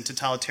communist and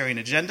totalitarian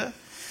agenda.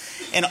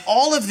 And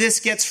all of this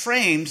gets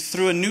framed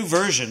through a new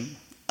version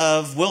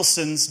of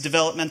Wilson's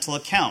developmental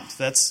account.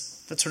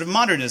 That's sort of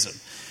modernism.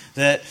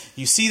 That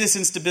you see this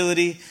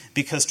instability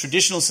because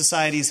traditional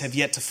societies have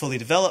yet to fully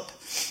develop,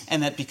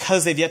 and that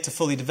because they've yet to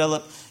fully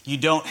develop, you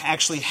don't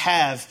actually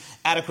have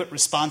adequate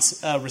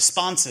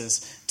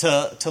responses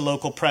to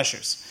local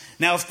pressures.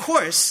 Now, of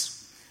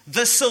course,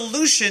 the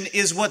solution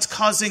is what's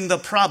causing the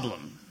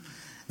problem.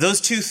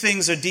 Those two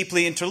things are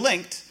deeply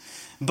interlinked,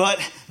 but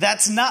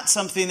that's not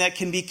something that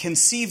can be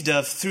conceived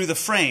of through the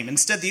frame.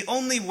 Instead, the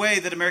only way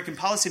that American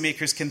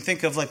policymakers can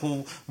think of,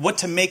 what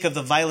to make of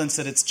the violence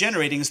that it's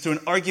generating is through an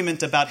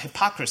argument about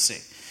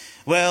hypocrisy.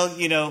 Well,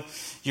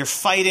 you're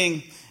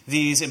fighting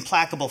these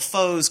implacable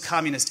foes,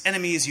 communist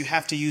enemies. You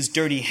have to use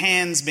dirty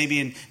hands. Maybe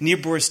in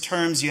Niebuhr's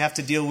terms, you have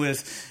to deal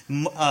with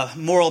a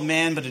moral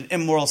man but an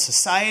immoral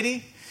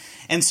society.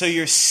 And so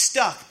you're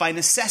stuck by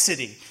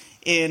necessity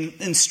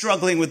in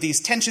struggling with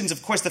these tensions.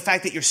 Of course, the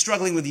fact that you're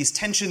struggling with these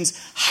tensions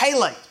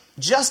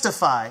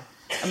justify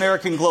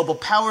American global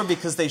power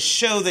because they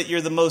show that you're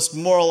the most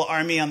moral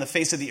army on the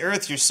face of the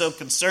earth. You're so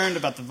concerned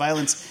about the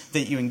violence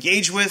that you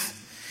engage with.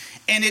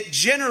 And it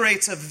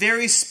generates a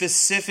very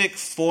specific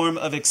form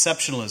of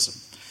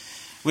exceptionalism,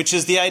 which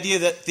is the idea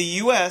that the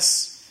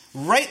U.S.,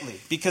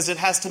 rightly, because it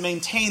has to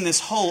maintain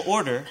this whole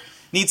order,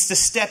 needs to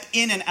step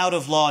in and out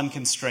of law and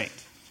constraint.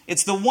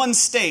 It's the one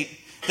state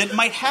that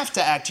might have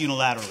to act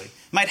unilaterally,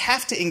 might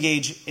have to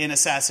engage in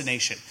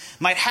assassination,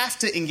 might have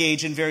to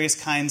engage in various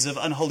kinds of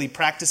unholy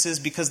practices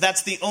because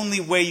that's the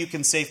only way you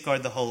can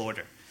safeguard the whole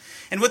order.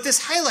 And what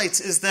this highlights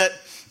is that,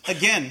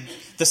 again,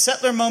 the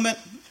settler moment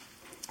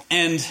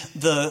and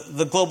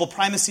the global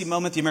primacy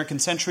moment, the American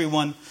century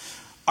one,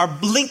 are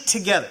linked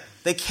together.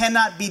 They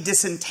cannot be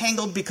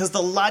disentangled because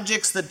the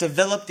logics that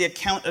develop the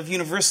account of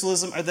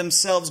universalism are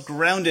themselves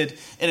grounded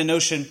in a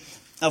notion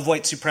of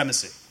white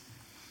supremacy.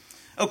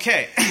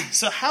 Okay,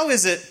 so how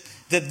is it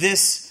that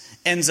this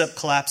ends up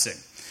collapsing?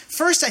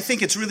 First, I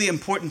think it's really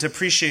important to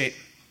appreciate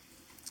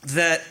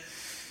that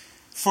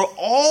for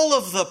all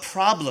of the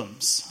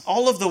problems,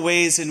 all of the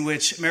ways in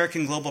which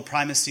American global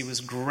primacy was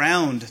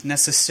ground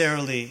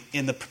necessarily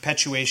in the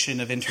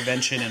perpetuation of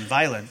intervention and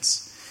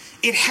violence,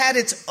 it had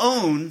its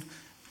own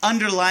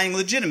underlying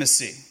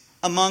legitimacy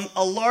among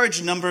a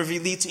large number of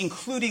elites,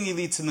 including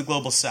elites in the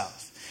global South.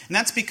 And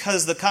that's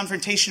because the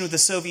confrontation with the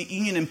Soviet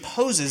Union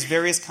imposes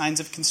various kinds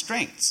of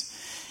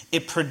constraints.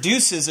 It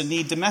produces a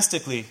need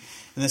domestically,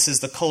 and this is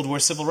the Cold War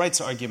civil rights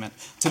argument,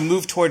 to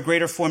move toward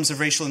greater forms of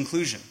racial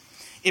inclusion.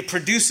 It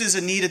produces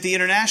a need at the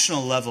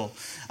international level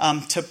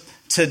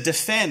to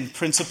defend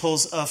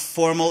principles of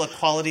formal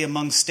equality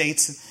among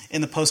states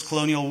in the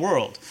post-colonial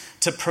world,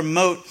 to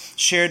promote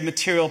shared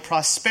material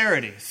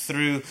prosperity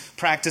through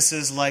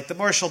practices like the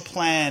Marshall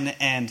Plan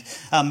and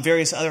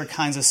various other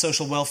kinds of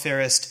social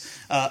welfarist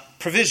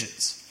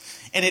provisions.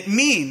 And it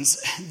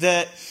means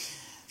that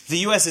the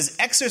U.S. is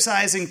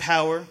exercising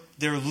power.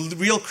 There are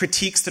real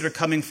critiques that are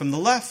coming from the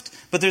left,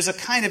 but there's a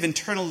kind of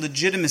internal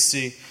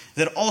legitimacy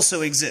that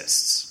also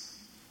exists.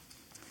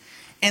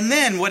 And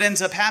then what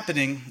ends up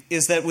happening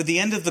is that with the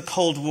end of the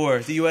Cold War,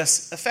 the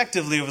U.S.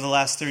 effectively over the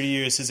last 30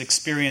 years has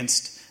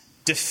experienced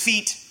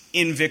defeat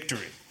in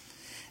victory.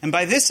 And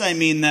by this I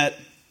mean that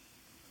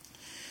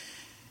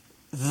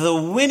the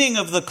winning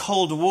of the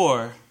Cold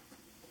War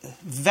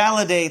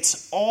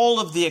validates all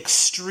of the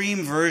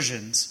extreme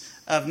versions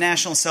of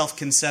national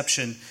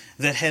self-conception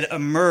that had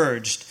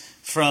emerged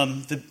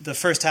from the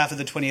first half of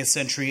the 20th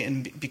century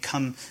and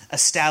become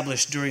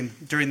established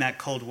during that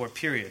Cold War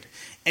period.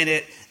 And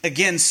it,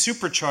 again,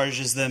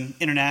 supercharges them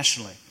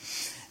internationally.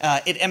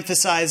 It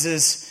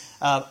emphasizes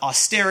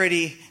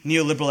austerity,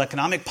 neoliberal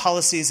economic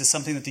policies as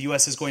something that the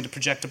U.S. is going to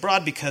project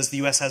abroad because the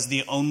U.S. has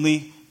the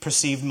only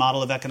perceived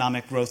model of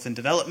economic growth and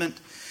development.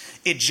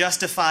 It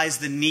justifies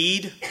the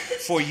need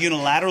for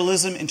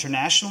unilateralism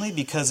internationally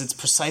because it's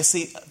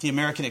precisely the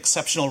American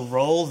exceptional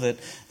role that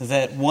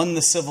won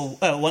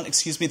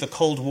the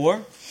Cold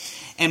War.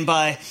 and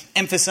by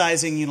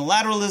emphasizing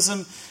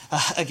unilateralism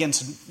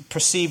against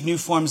perceived new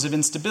forms of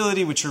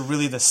instability, which are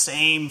really the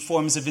same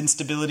forms of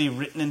instability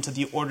written into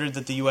the order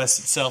that the U.S.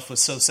 itself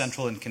was so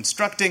central in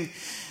constructing.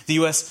 The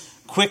U.S.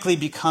 quickly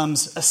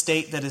becomes a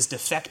state that is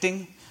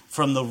defecting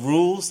from the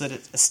rules that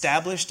it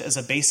established as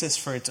a basis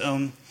for its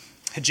own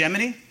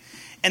hegemony.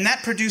 And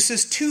that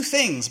produces two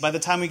things by the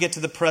time we get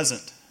to the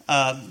present,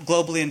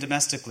 globally and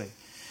domestically.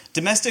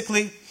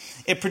 Domestically,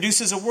 it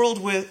produces a world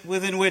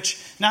within which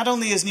not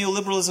only is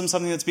neoliberalism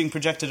something that's being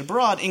projected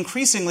abroad,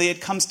 increasingly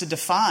it comes to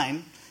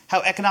define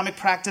how economic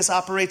practice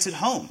operates at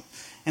home.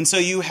 And so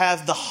you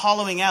have the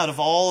hollowing out of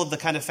all of the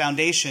kind of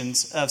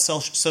foundations of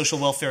social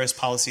welfarist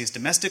policies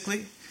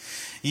domestically.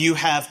 You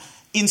have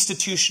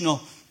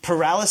institutional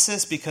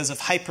paralysis because of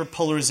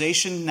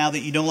hyperpolarization now that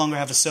you no longer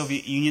have a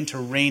Soviet Union to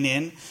rein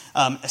in,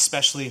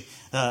 especially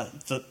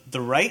the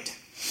right.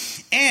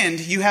 And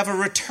you have a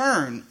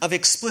return of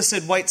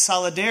explicit white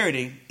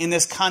solidarity in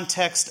this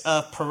context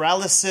of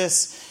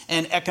paralysis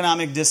and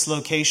economic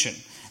dislocation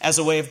as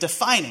a way of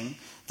defining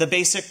the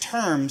basic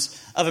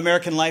terms of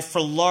American life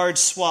for large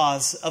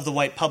swaths of the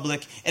white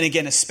public, and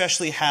again,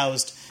 especially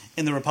housed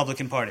in the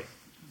Republican Party.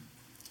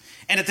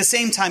 And at the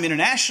same time,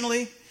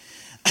 internationally,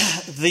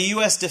 the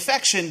U.S.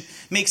 defection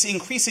makes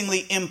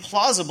increasingly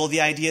implausible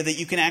the idea that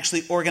you can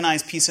actually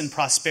organize peace and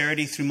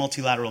prosperity through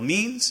multilateral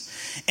means.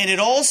 And it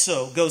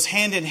also goes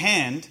hand in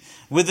hand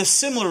with a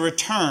similar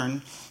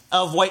return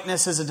of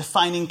whiteness as a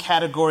defining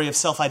category of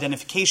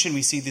self-identification.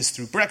 We see this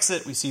through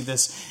Brexit. We see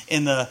this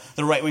in the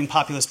right-wing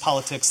populist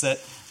politics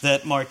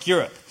that mark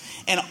Europe.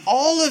 And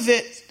all of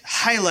it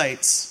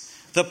highlights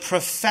the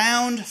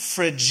profound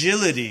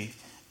fragility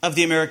of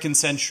the American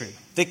century,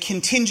 the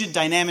contingent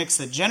dynamics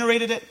that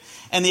generated it,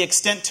 and the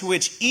extent to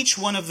which each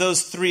one of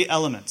those three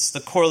elements, the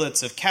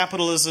correlates of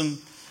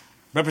capitalism,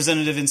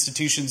 representative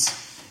institutions,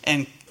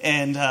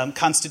 and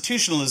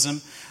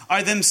constitutionalism,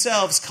 are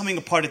themselves coming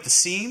apart at the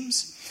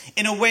seams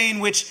in a way in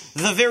which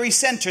the very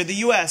center, the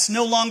U.S.,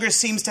 no longer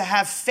seems to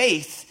have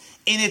faith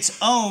in its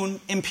own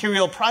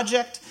imperial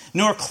project,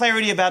 nor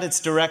clarity about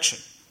its direction.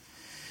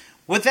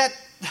 What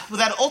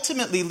that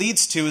ultimately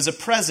leads to is a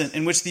present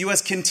in which the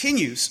U.S.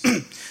 continues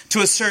to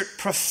assert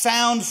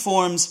profound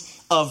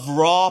forms of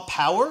raw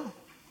power.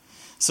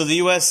 So the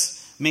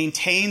U.S.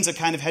 maintains a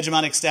kind of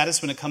hegemonic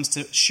status when it comes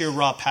to sheer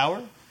raw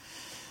power,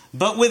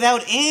 but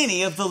without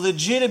any of the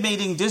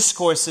legitimating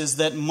discourses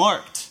that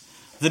marked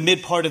the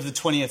mid-part of the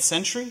 20th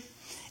century,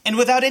 and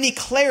without any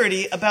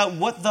clarity about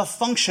what the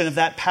function of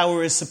that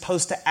power is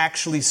supposed to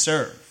actually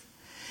serve.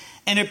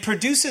 And it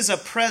produces a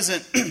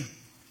present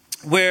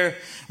where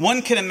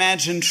one can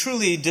imagine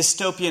truly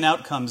dystopian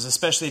outcomes,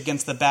 especially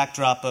against the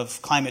backdrop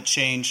of climate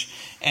change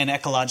and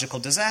ecological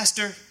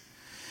disaster,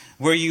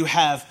 where you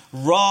have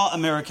raw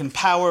American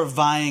power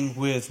vying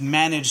with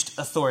managed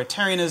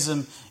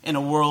authoritarianism in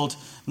a world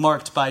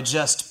marked by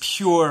just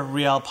pure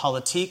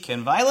realpolitik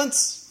and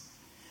violence.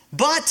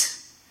 But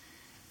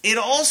it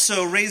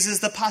also raises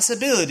the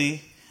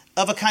possibility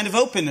of a kind of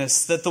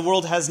openness that the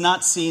world has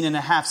not seen in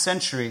a half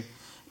century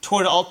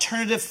toward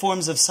alternative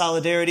forms of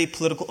solidarity,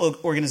 political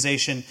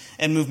organization,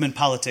 and movement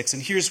politics.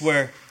 And here's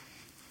where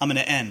I'm going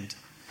to end.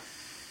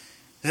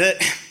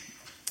 That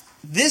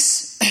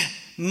this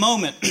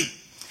moment,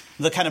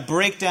 the kind of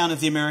breakdown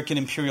of the American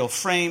imperial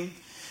frame,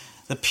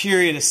 the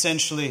period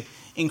essentially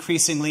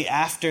increasingly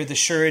after the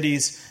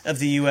sureties of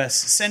the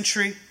U.S.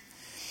 century,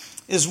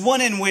 is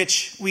one in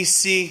which we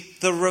see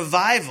the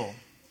revival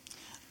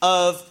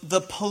of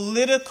the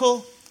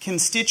political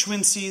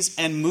constituencies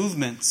and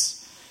movements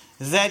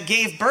that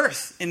gave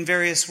birth in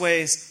various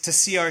ways to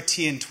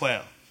CRT and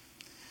TWAIL.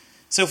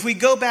 So if we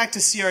go back to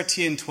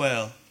CRT and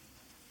TWAIL,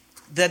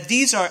 that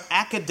these are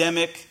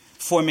academic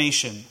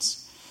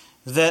formations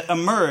that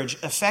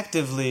emerge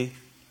effectively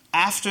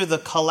after the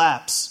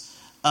collapse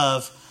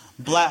of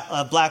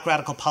black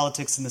radical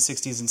politics in the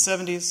 60s and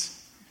 70s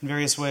in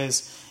various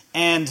ways,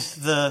 and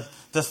the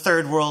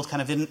third world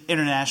kind of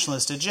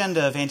internationalist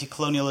agenda of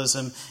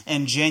anti-colonialism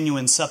and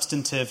genuine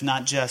substantive,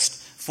 not just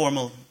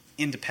formal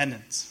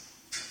independence.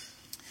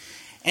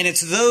 And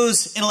it's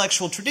those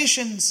intellectual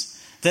traditions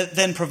that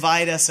then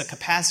provide us a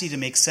capacity to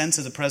make sense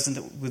of the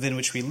present within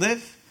which we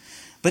live.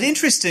 But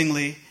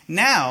interestingly,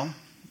 now,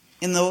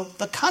 in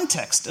the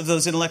context of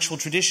those intellectual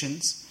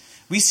traditions,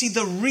 we see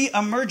the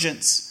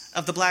re-emergence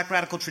of the black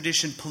radical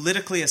tradition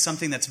politically as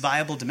something that's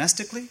viable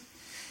domestically,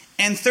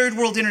 and third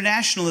world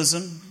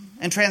internationalism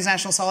and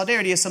transnational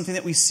solidarity as something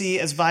that we see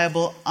as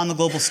viable on the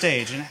global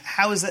stage. And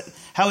how is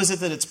it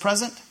that it's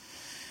present?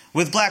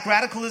 With black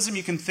radicalism,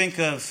 you can think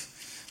of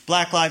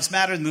Black Lives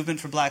Matter, the movement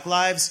for black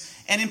lives,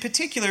 and in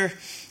particular,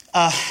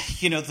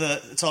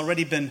 it's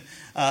already been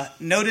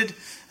noted,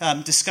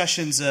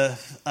 discussions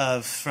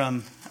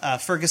from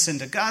Ferguson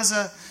to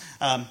Gaza,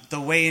 the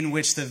way in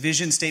which the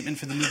vision statement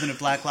for the movement of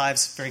Black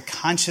Lives very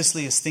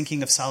consciously is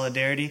thinking of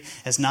solidarity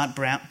as not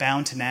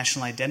bound to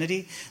national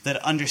identity, that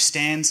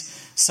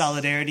understands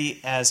solidarity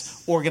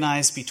as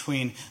organized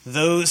between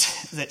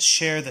those that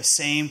share the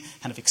same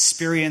kind of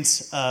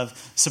experience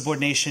of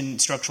subordination,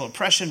 structural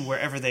oppression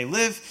wherever they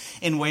live,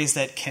 in ways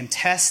that can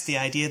test the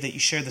idea that you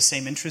share the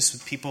same interests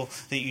with people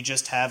that you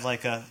just have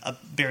like a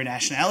bare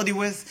nationality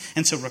with,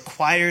 and so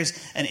requires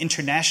an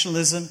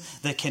internationalism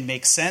that can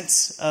make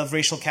sense of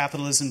racial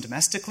capitalism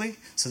domestically.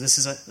 So this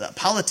is a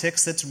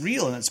politics that's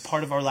real, and it's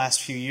part of our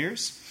last few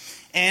years.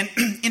 And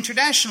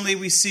internationally,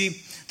 we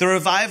see the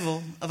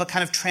revival of a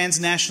kind of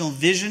transnational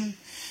vision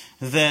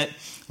that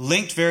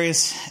linked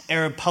various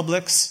Arab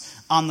publics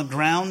on the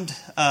ground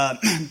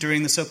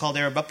during the so-called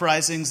Arab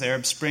uprisings, the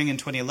Arab Spring in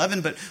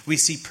 2011, but we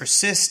see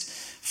persist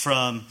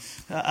from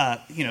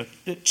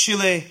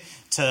Chile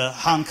to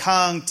Hong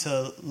Kong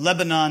to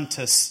Lebanon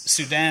to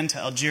Sudan to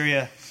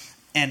Algeria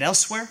and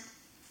elsewhere.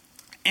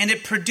 And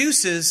it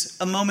produces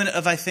a moment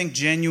of, I think,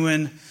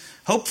 genuine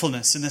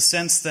hopefulness in the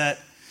sense that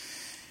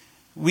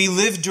we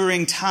live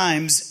during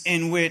times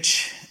in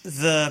which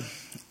the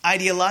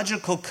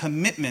ideological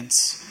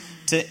commitments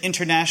to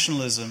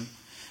internationalism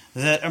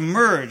that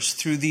emerge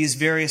through these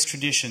various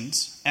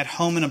traditions at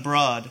home and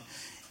abroad,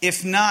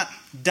 if not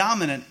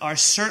dominant, are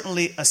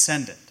certainly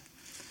ascendant.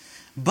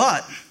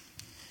 But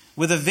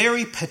with a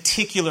very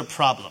particular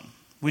problem,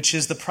 which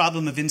is the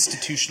problem of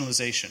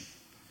institutionalization.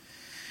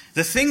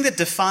 The thing that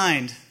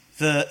defined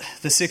the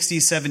 60s,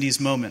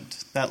 70s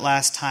moment, that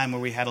last time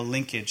where we had a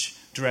linkage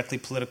directly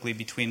politically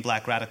between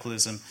black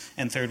radicalism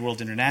and third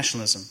world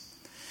internationalism,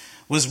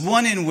 was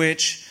one in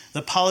which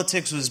the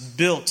politics was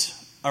built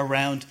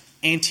around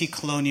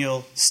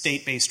anti-colonial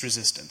state-based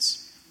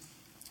resistance.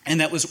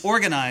 And that was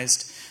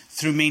organized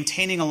through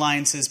maintaining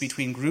alliances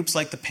between groups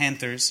like the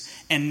Panthers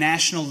and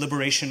national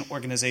liberation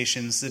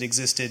organizations that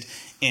existed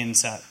in,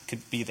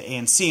 could be the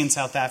ANC in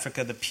South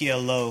Africa, the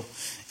PLO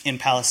in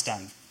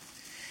Palestine.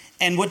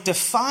 And what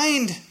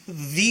defined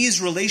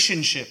these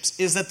relationships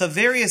is that the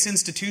various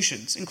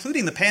institutions,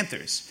 including the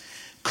Panthers,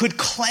 could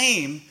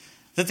claim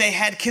that they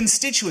had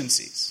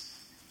constituencies.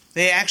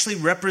 They actually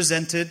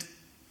represented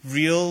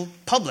real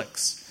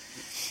publics.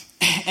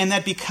 And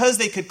that because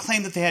they could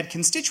claim that they had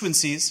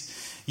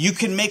constituencies, you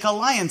could make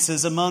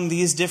alliances among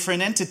these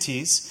different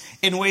entities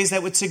in ways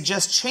that would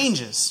suggest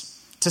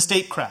changes to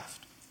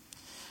statecraft.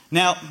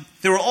 Now,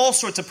 there were all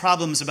sorts of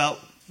problems about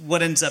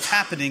what ends up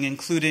happening,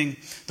 including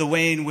the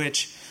way in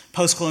which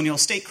post-colonial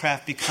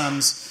statecraft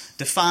becomes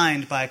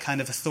defined by a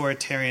kind of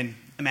authoritarian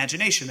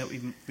imagination that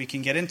we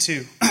can get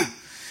into.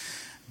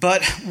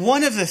 But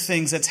one of the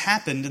things that's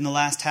happened in the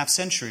last half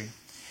century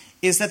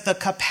is that the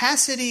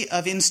capacity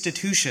of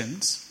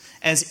institutions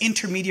as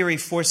intermediary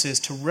forces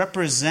to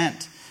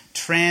represent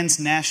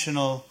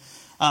transnational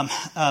and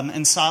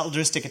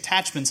solidaristic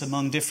attachments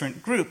among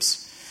different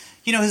groups,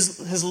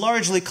 has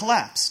largely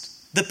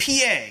collapsed. The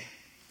PA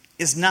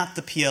is not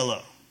the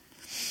PLO.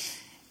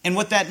 And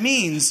what that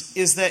means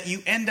is that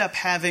you end up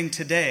having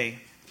today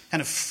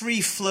kind of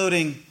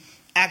free-floating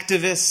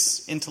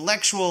activists,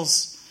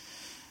 intellectuals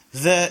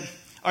that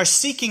are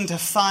seeking to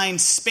find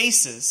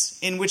spaces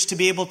in which to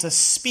be able to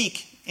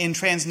speak in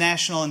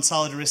transnational and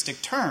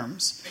solidaristic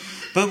terms,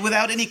 but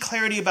without any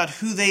clarity about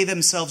who they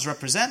themselves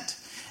represent,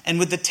 and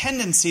with the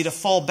tendency to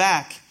fall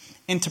back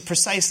into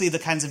precisely the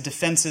kinds of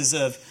defenses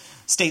of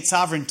state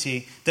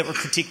sovereignty that were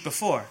critiqued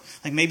before.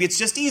 Like maybe it's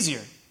just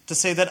easier to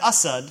say that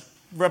Assad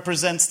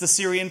represents the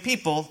Syrian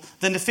people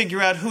than to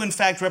figure out who in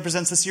fact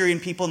represents the Syrian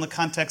people in the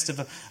context of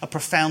a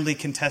profoundly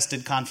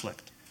contested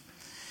conflict.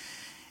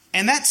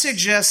 And that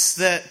suggests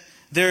that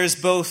there is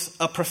both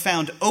a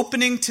profound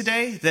opening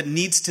today that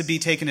needs to be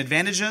taken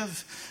advantage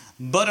of,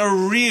 but a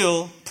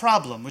real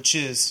problem, which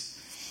is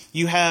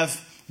you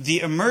have the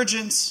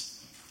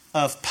emergence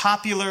of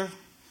popular,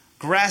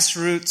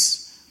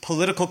 grassroots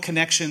political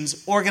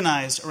connections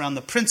organized around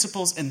the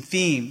principles and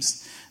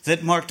themes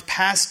that marked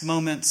past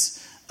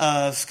moments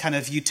of kind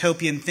of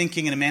utopian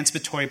thinking and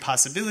emancipatory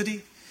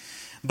possibility,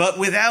 but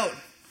without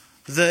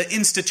the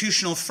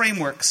institutional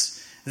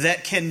frameworks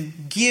that can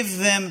give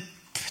them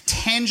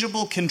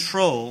tangible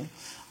control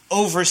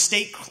over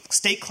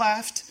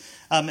statecraft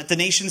at the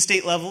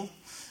nation-state level,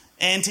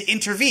 and to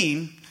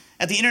intervene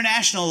at the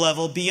international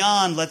level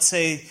beyond, let's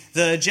say,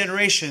 the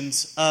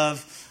generations of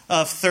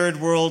third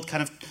world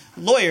kind of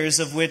lawyers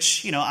of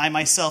which, I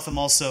myself am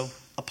also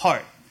a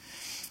part.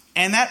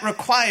 And that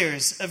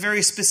requires a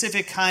very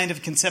specific kind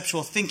of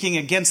conceptual thinking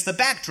against the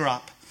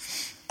backdrop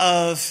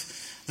of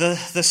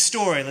the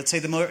story, let's say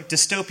the more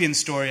dystopian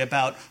story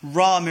about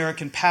raw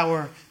American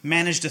power,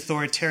 managed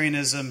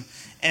authoritarianism,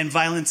 and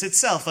violence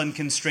itself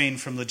unconstrained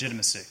from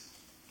legitimacy.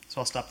 So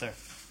I'll stop there.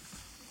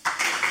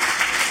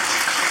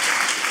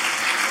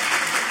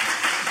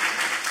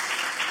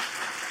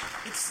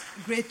 It's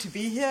great to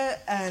be here,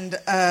 and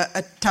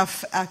a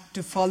tough act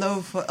to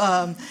follow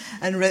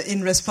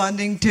in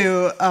responding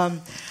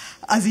to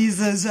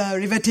Aziz's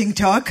riveting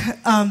talk.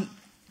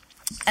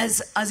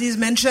 As Aziz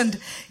mentioned,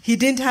 he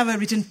didn't have a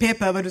written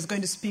paper, but was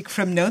going to speak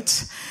from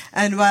notes.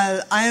 And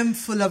while I am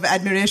full of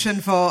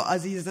admiration for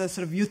Aziz's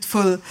sort of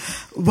youthful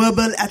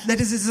verbal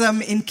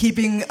athleticism in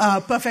keeping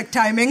perfect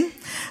timing,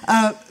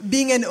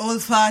 being an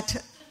old fart,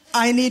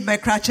 I need my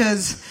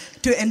crutches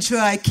to ensure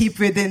I keep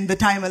within the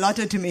time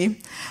allotted to me.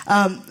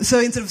 So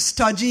in sort of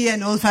stodgy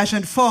and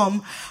old-fashioned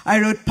form,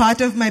 I wrote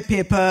part of my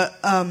paper,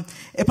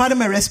 a part of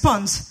my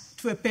response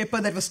to a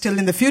paper that was still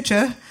in the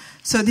future.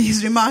 So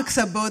these remarks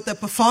are both a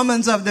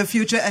performance of the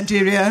future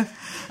anterior,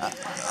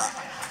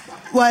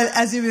 while,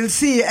 as you will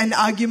see, an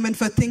argument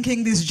for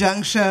thinking this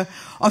juncture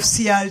of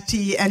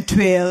CRT and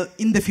TWAIL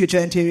in the future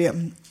anterior.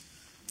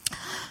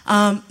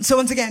 So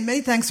once again,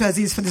 many thanks to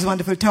Aziz for this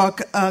wonderful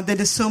talk.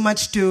 There is so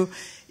much to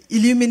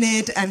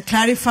illuminate and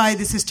clarify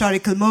this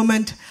historical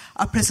moment,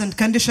 our present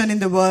condition in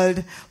the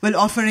world, while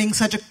offering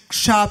such a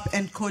sharp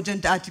and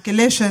cogent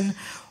articulation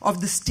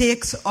of the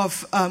stakes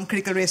of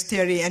critical race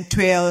theory and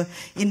TWAIL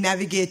in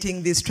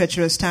navigating these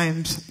treacherous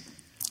times.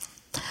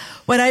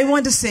 What I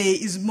want to say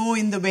is more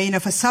in the vein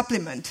of a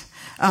supplement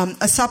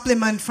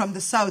from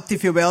the South,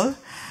 if you will.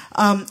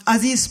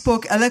 Aziz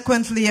spoke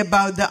eloquently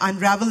about the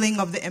unraveling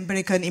of the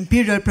American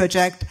imperial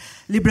project,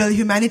 liberal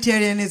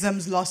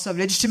humanitarianism's loss of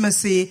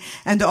legitimacy,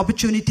 and the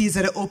opportunities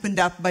that are opened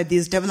up by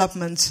these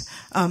developments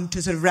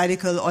to sort of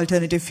radical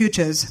alternative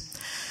futures.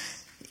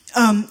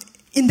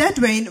 In that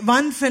vein,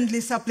 one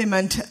friendly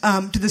supplement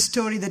to the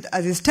story that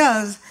Aziz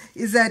tells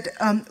is that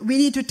we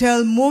need to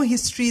tell more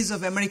histories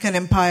of American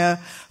empire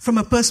from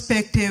a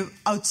perspective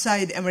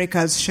outside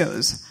America's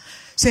shores.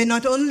 So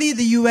not only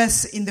the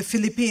US in the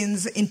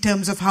Philippines in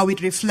terms of how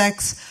it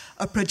reflects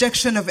a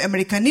projection of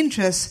American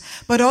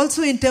interests, but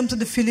also in terms of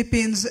the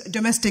Philippines'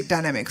 domestic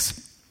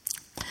dynamics.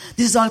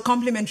 This is all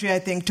complementary, I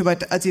think, to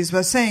what Aziz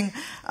was saying,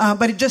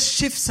 but it just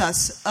shifts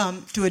us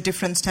to a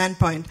different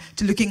standpoint,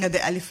 to looking at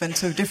the elephant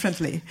so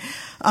differently.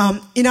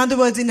 In other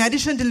words, in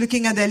addition to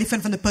looking at the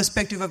elephant from the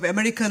perspective of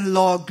American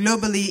law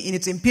globally in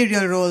its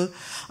imperial role,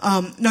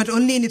 not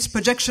only in its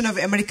projection of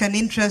American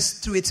interests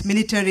through its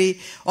military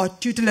or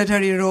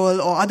tutelary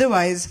role or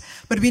otherwise,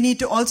 but we need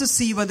to also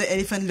see what the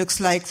elephant looks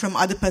like from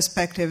other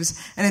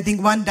perspectives. And I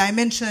think one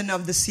dimension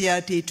of the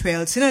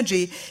CRT-TWAIL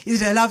synergy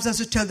is it allows us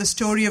to tell the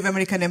story of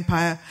American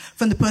empire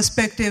from the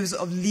perspectives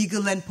of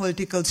legal and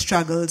political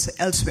struggles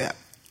elsewhere.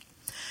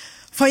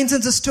 For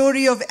instance, the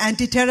story of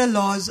anti-terror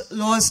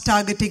laws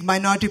targeting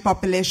minority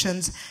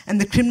populations, and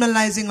the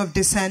criminalizing of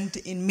dissent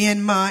in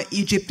Myanmar,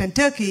 Egypt, and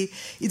Turkey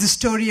is a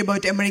story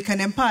about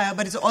American empire,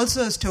 but it's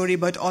also a story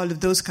about all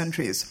of those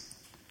countries.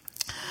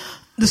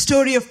 The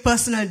story of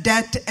personal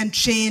debt and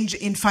change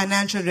in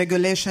financial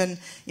regulation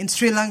in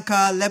Sri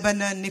Lanka,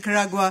 Lebanon,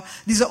 Nicaragua,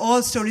 these are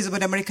all stories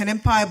about American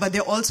empire, but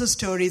they're also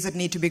stories that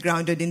need to be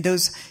grounded in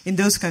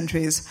those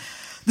countries.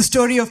 The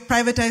story of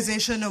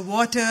privatization of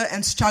water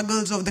and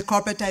struggles of the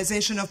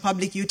corporatization of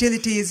public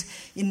utilities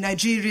in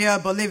Nigeria,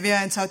 Bolivia,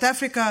 and South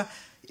Africa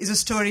is a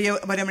story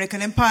about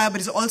American empire, but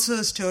it's also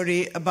a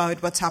story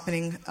about what's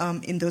happening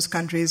in those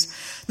countries.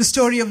 The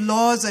story of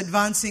laws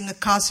advancing a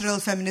carceral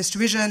feminist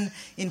vision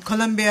in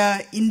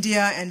Colombia,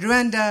 India, and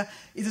Rwanda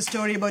is a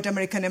story about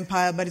American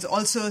empire, but it's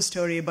also a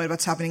story about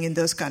what's happening in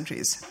those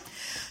countries.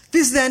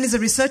 This, then, is a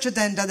research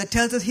agenda that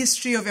tells the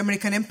history of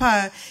American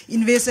empire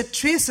in ways that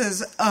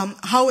traces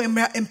how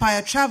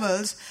empire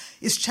travels,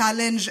 is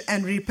challenged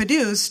and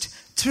reproduced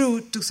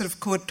through, to sort of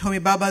quote Homi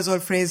Bhabha's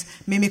old phrase,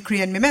 mimicry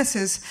and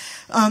mimesis,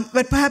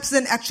 but perhaps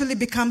then actually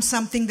becomes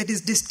something that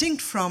is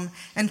distinct from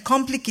and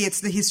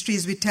complicates the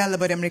histories we tell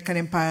about American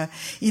empire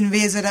in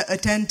ways that are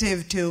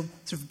attentive to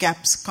sort of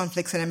gaps,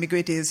 conflicts, and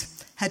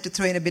ambiguities. Had to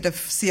throw in a bit of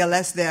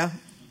CLS there.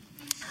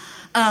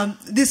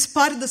 This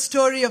part of the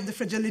story of the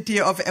fragility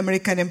of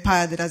American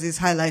empire that Aziz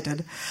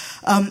highlighted,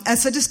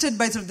 as suggested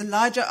by sort of the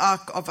larger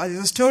arc of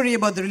Aziz's story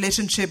about the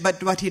relationship,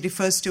 but what he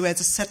refers to as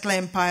a settler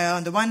empire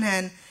on the one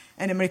hand,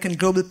 and American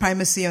global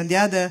primacy on the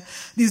other,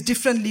 these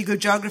different legal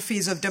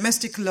geographies of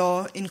domestic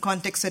law in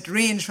contexts that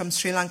range from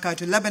Sri Lanka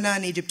to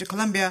Lebanon, Egypt to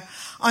Colombia,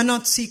 are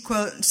not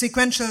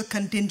sequential,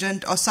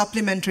 contingent, or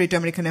supplementary to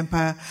American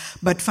empire,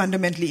 but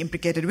fundamentally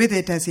implicated with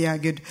it, as he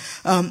argued.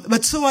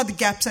 But so are the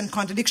gaps and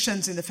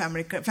contradictions in the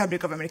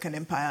fabric of American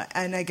empire.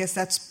 And I guess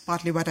that's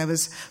partly what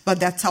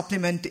that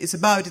supplement is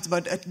about. It's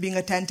about being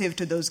attentive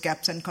to those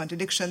gaps and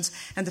contradictions,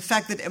 and the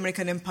fact that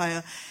American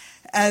empire,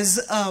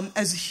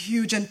 as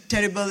huge and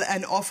terrible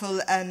and awful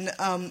and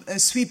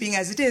sweeping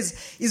as it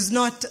is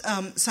not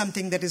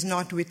something that is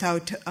not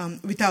without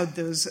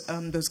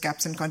those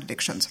gaps and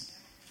contradictions.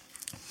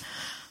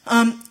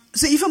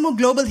 So if a more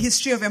global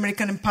history of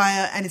American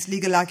empire and its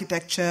legal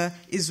architecture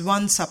is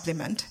one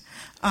supplement,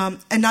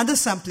 another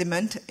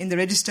supplement in the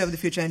Register of the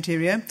Future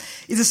Anterior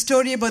is a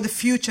story about the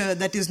future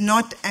that is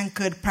not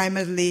anchored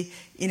primarily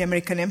in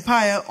American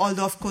empire,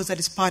 although of course that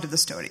is part of the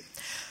story.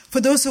 For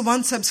those who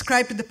once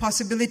subscribed to the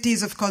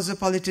possibilities of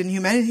cosmopolitan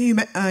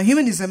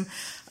humanism,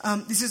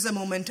 this is a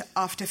moment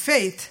after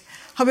faith.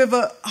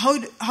 However,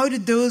 how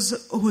did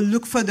those who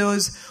look for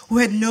those who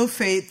had no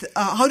faith,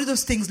 how do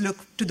those things look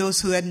to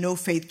those who had no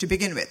faith to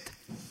begin with?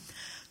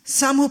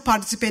 Some who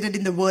participated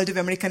in the world of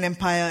American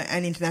empire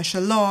and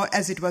international law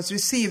as it was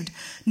received,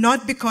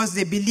 not because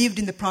they believed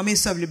in the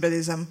promise of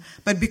liberalism,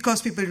 but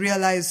because people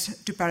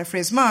realized, to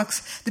paraphrase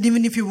Marx, that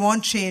even if you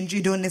want change,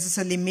 you don't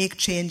necessarily make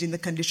change in the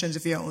conditions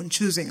of your own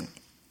choosing.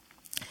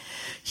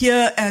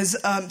 Here, as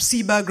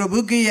Siba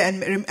Grobugi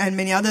and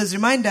many others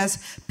remind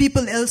us,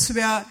 people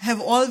elsewhere have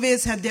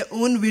always had their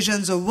own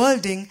visions of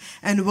worlding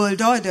and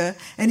world order,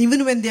 and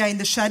even when they are in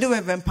the shadow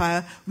of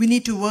empire, we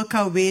need to work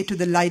our way to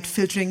the light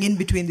filtering in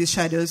between these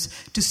shadows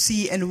to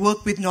see and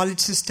work with knowledge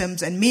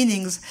systems and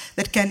meanings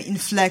that can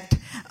inflect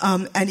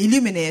and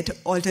illuminate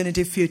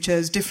alternative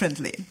futures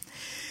differently.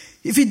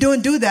 If we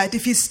don't do that,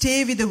 if we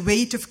stay with the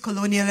weight of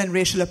colonial and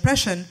racial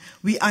oppression,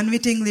 we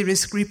unwittingly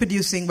risk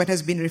reproducing what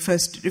has been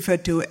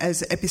referred to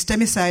as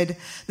epistemicide,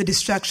 the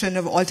destruction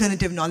of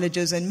alternative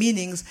knowledges and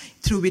meanings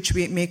through which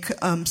we make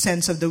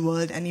sense of the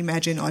world and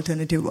imagine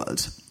alternative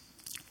worlds.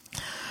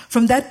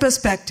 From that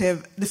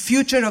perspective, the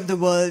future of the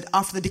world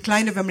after the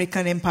decline of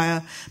American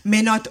empire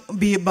may not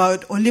be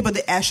only about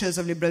the ashes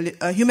of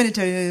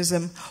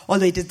humanitarianism,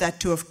 although it is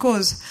that too, of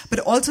course, but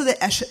also the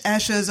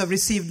ashes of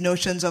received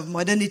notions of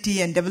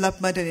modernity and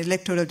development and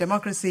electoral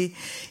democracy.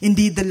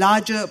 Indeed, the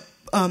larger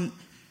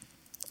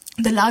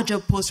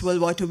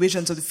post-World War II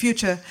visions of the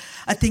future.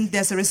 I think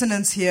there's a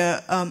resonance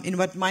here in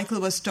what Michael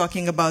was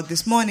talking about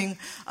this morning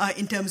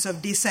in terms of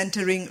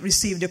decentering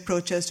received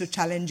approaches to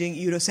challenging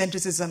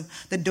Eurocentrism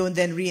that don't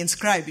then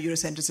reinscribe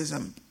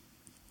Eurocentrism.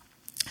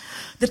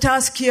 The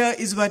task here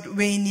is what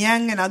Wayne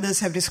Yang and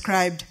others have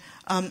described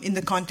in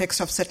the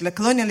context of settler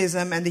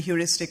colonialism and the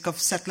heuristic of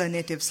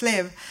settler-native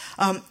slave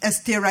as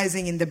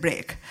theorizing in the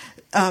break.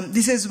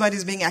 This is what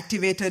is being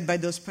activated by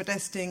those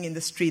protesting in the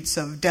streets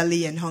of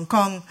Delhi and Hong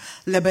Kong,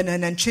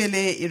 Lebanon and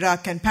Chile,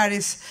 Iraq and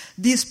Paris.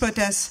 These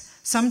protests,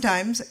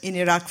 sometimes, in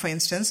Iraq for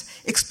instance,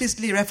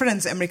 explicitly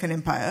reference American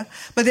empire,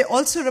 but they're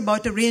also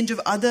about a range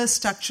of other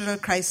structural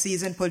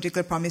crises and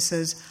political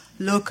promises,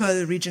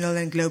 local, regional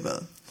and global.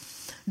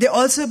 They're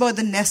also about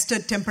the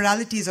nested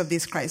temporalities of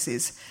these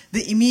crises,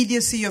 the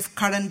immediacy of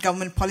current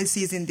government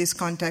policies in this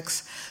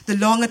context, the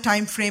longer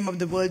time frame of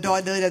the world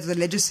order that was the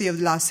legacy of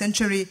the last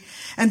century,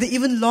 and the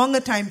even longer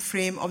time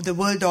frame of the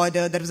world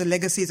order that was the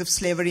legacies of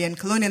slavery and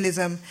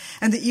colonialism,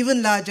 and the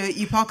even larger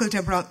epochal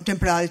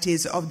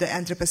temporalities of the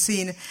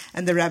Anthropocene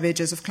and the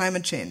ravages of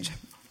climate change.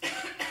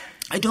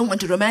 I don't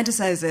want to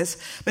romanticize this,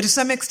 but to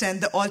some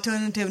extent, the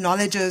alternative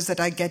knowledges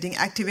that are getting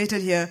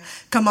activated here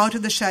come out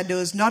of the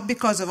shadows not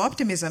because of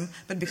optimism,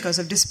 but because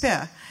of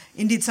despair.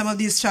 Indeed, some of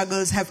these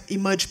struggles have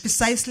emerged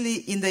precisely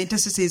in the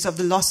interstices of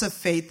the loss of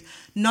faith,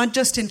 not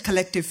just in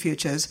collective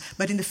futures,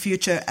 but in the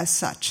future as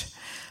such.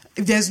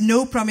 If there's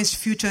no promised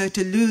future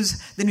to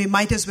lose, then we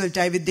might as well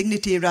die with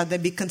dignity rather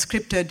than be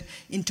conscripted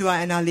into our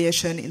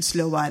annihilation in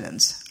slow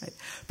violence. Right?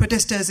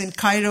 Protesters in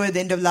Cairo at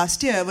the end of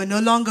last year were no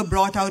longer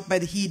brought out by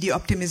the heady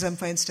optimism,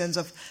 for instance,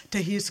 of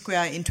Tahrir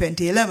Square in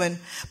 2011,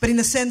 but in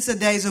the sense that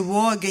there is a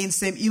war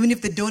against them even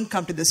if they don't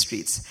come to the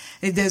streets.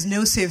 And if there's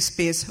no safe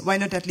space, why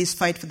not at least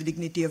fight for the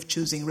dignity of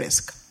choosing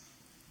risk?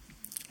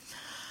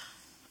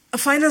 A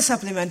final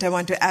supplement I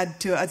want to add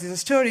to Aziz's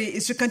story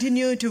is to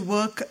continue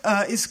work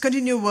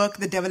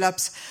that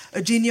develops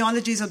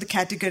genealogies of the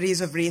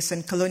categories of race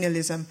and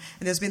colonialism.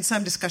 And there's been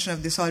some discussion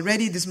of this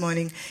already this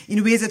morning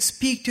in ways that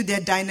speak to their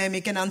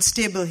dynamic and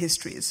unstable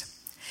histories.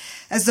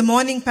 As the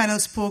morning panel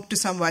spoke to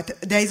somewhat,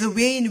 there is a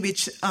way in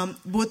which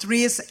both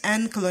race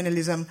and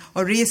colonialism,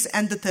 or race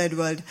and the third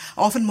world,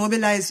 are often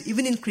mobilized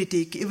even in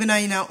critique, even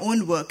in our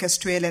own work as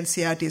TWAIL and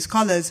CRT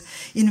scholars,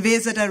 in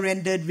ways that are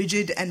rendered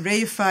rigid and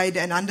reified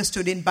and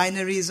understood in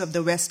binaries of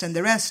the West and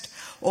the rest,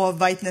 or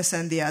whiteness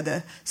and the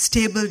other,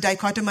 stable,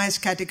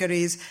 dichotomized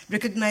categories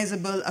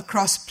recognizable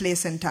across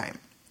place and time.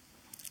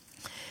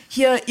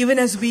 Here, even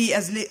as we,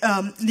 as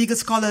legal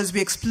scholars, we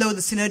explore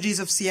the synergies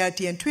of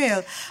CRT and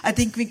TWAIL, I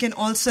think we can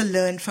also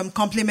learn from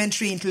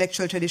complementary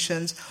intellectual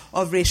traditions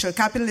of racial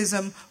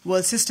capitalism,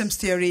 world systems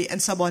theory,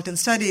 and subaltern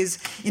studies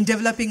in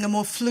developing a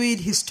more fluid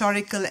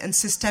historical and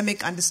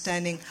systemic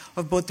understanding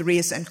of both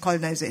race and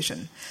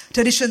colonization,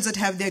 traditions that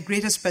have their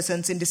greatest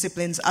presence in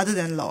disciplines other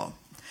than law.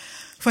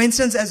 For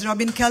instance, as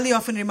Robin Kelly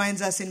often reminds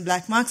us in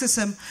Black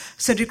Marxism,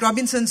 Cedric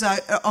Robinson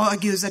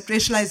argues that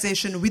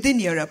racialization within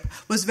Europe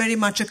was very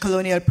much a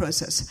colonial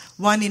process,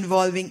 one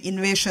involving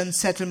invasion,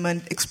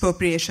 settlement,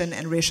 expropriation,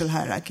 and racial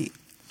hierarchy.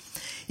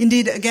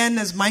 Indeed, again,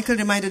 as Michael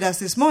reminded us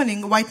this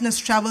morning, whiteness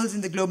travels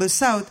in the global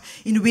south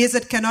in ways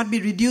that cannot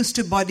be reduced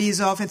to bodies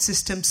of and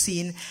systems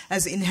seen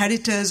as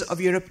inheritors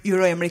of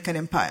Euro-American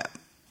empire.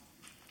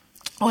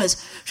 Or as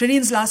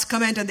Shireen's last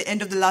comment at the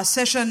end of the last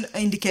session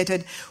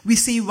indicated, we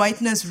see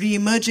whiteness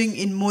re-emerging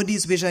in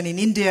Modi's vision in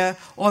India,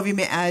 or we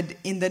may add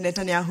in the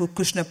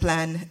Netanyahu-Kushner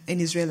plan in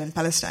Israel and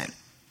Palestine.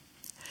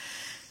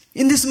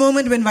 In this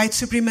moment when white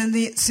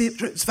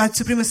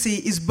supremacy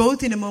is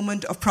both in a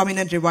moment of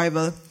prominent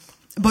revival,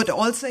 but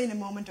also in a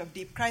moment of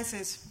deep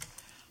crisis,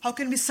 how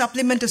can we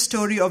supplement a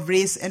story of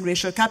race and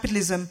racial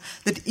capitalism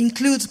that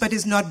includes but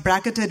is not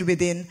bracketed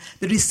within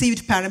the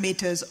received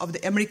parameters of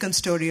the American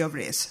story of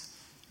race?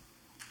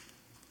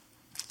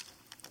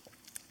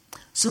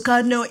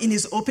 Sukarno, in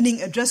his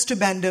opening address to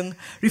Bandung,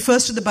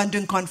 refers to the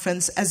Bandung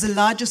Conference as the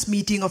largest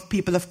meeting of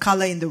people of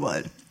color in the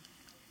world,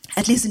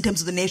 at least in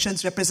terms of the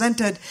nations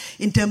represented,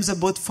 in terms of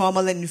both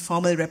formal and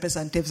informal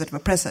representatives that were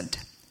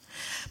present.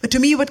 But to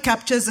me, what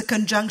captures the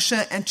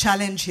conjuncture and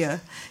challenge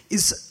here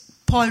is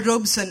Paul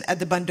Robeson at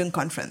the Bandung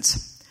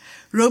Conference.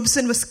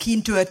 Robeson was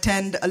keen to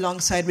attend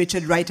alongside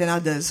Richard Wright and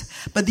others,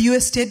 but the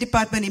US State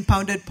Department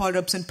impounded Paul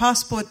Robeson's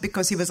passport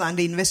because he was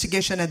under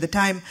investigation at the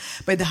time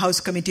by the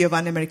House Committee on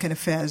Un-American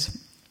Affairs,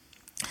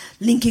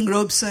 linking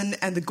Robeson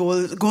and the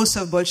ghosts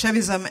of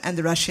Bolshevism and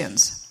the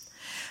Russians.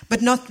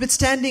 But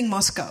notwithstanding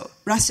Moscow,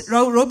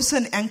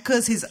 Robeson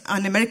anchors his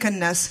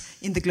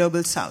un-Americanness in the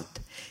global South.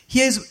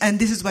 And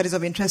this is what is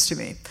of interest to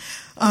me,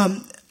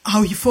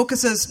 how he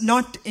focuses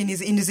not in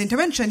his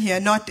intervention here,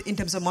 not in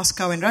terms of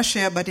Moscow and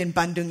Russia, but in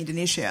Bandung,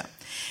 Indonesia.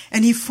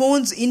 And he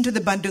phones into the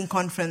Bandung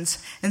Conference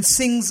and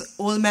sings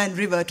Old Man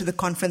River to the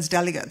conference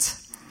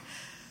delegates.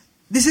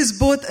 This is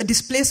both a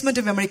displacement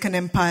of American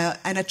empire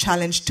and a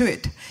challenge to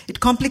it.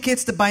 It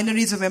complicates the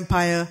binaries of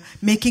empire,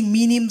 making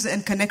meanings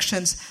and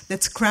connections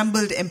that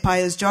scrambled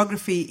empire's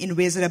geography in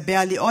ways that are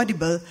barely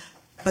audible,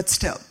 but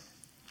still.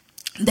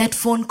 That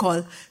phone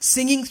call,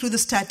 singing through the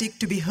static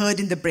to be heard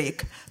in the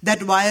break,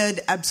 that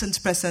wired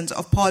absence-presence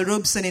of Paul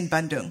Robeson in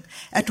Bandung,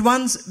 at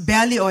once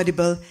barely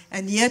audible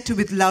and yet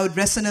with loud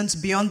resonance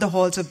beyond the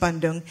halls of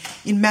Bandung,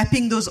 in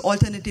mapping those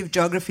alternative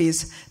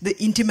geographies, the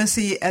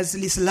intimacy, as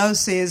Lisa Lau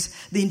says,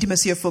 the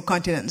intimacy of four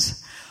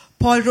continents.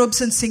 Paul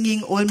Robeson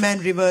singing Old Man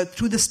River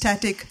through the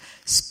static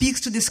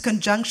speaks to this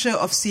conjuncture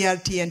of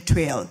CRT and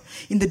Twale,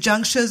 in the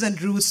junctures and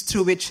routes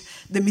through which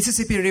the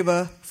Mississippi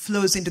River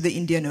flows into the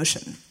Indian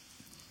Ocean.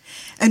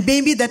 And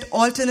maybe that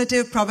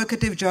alternative,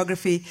 provocative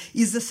geography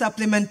is the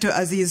supplement to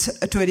Aziz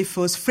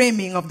Touadifo's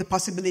framing of the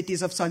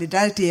possibilities of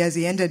solidarity, as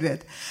he ended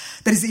with,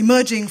 that is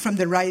emerging from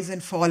the rise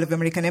and fall of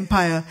American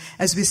empire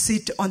as we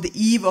sit on the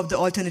eve of the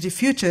alternative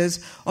futures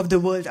of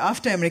the world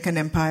after American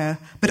empire,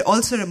 but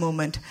also a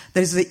moment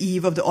that is the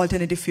eve of the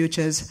alternative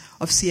futures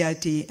of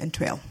CRT and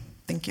Twale.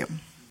 Thank you.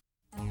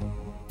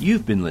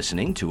 You've been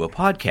listening to a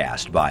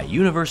podcast by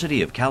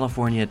University of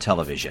California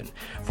Television.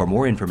 For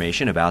more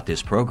information about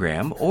this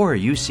program or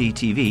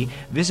UCTV,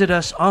 visit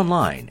us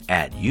online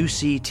at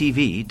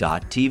uctv.tv.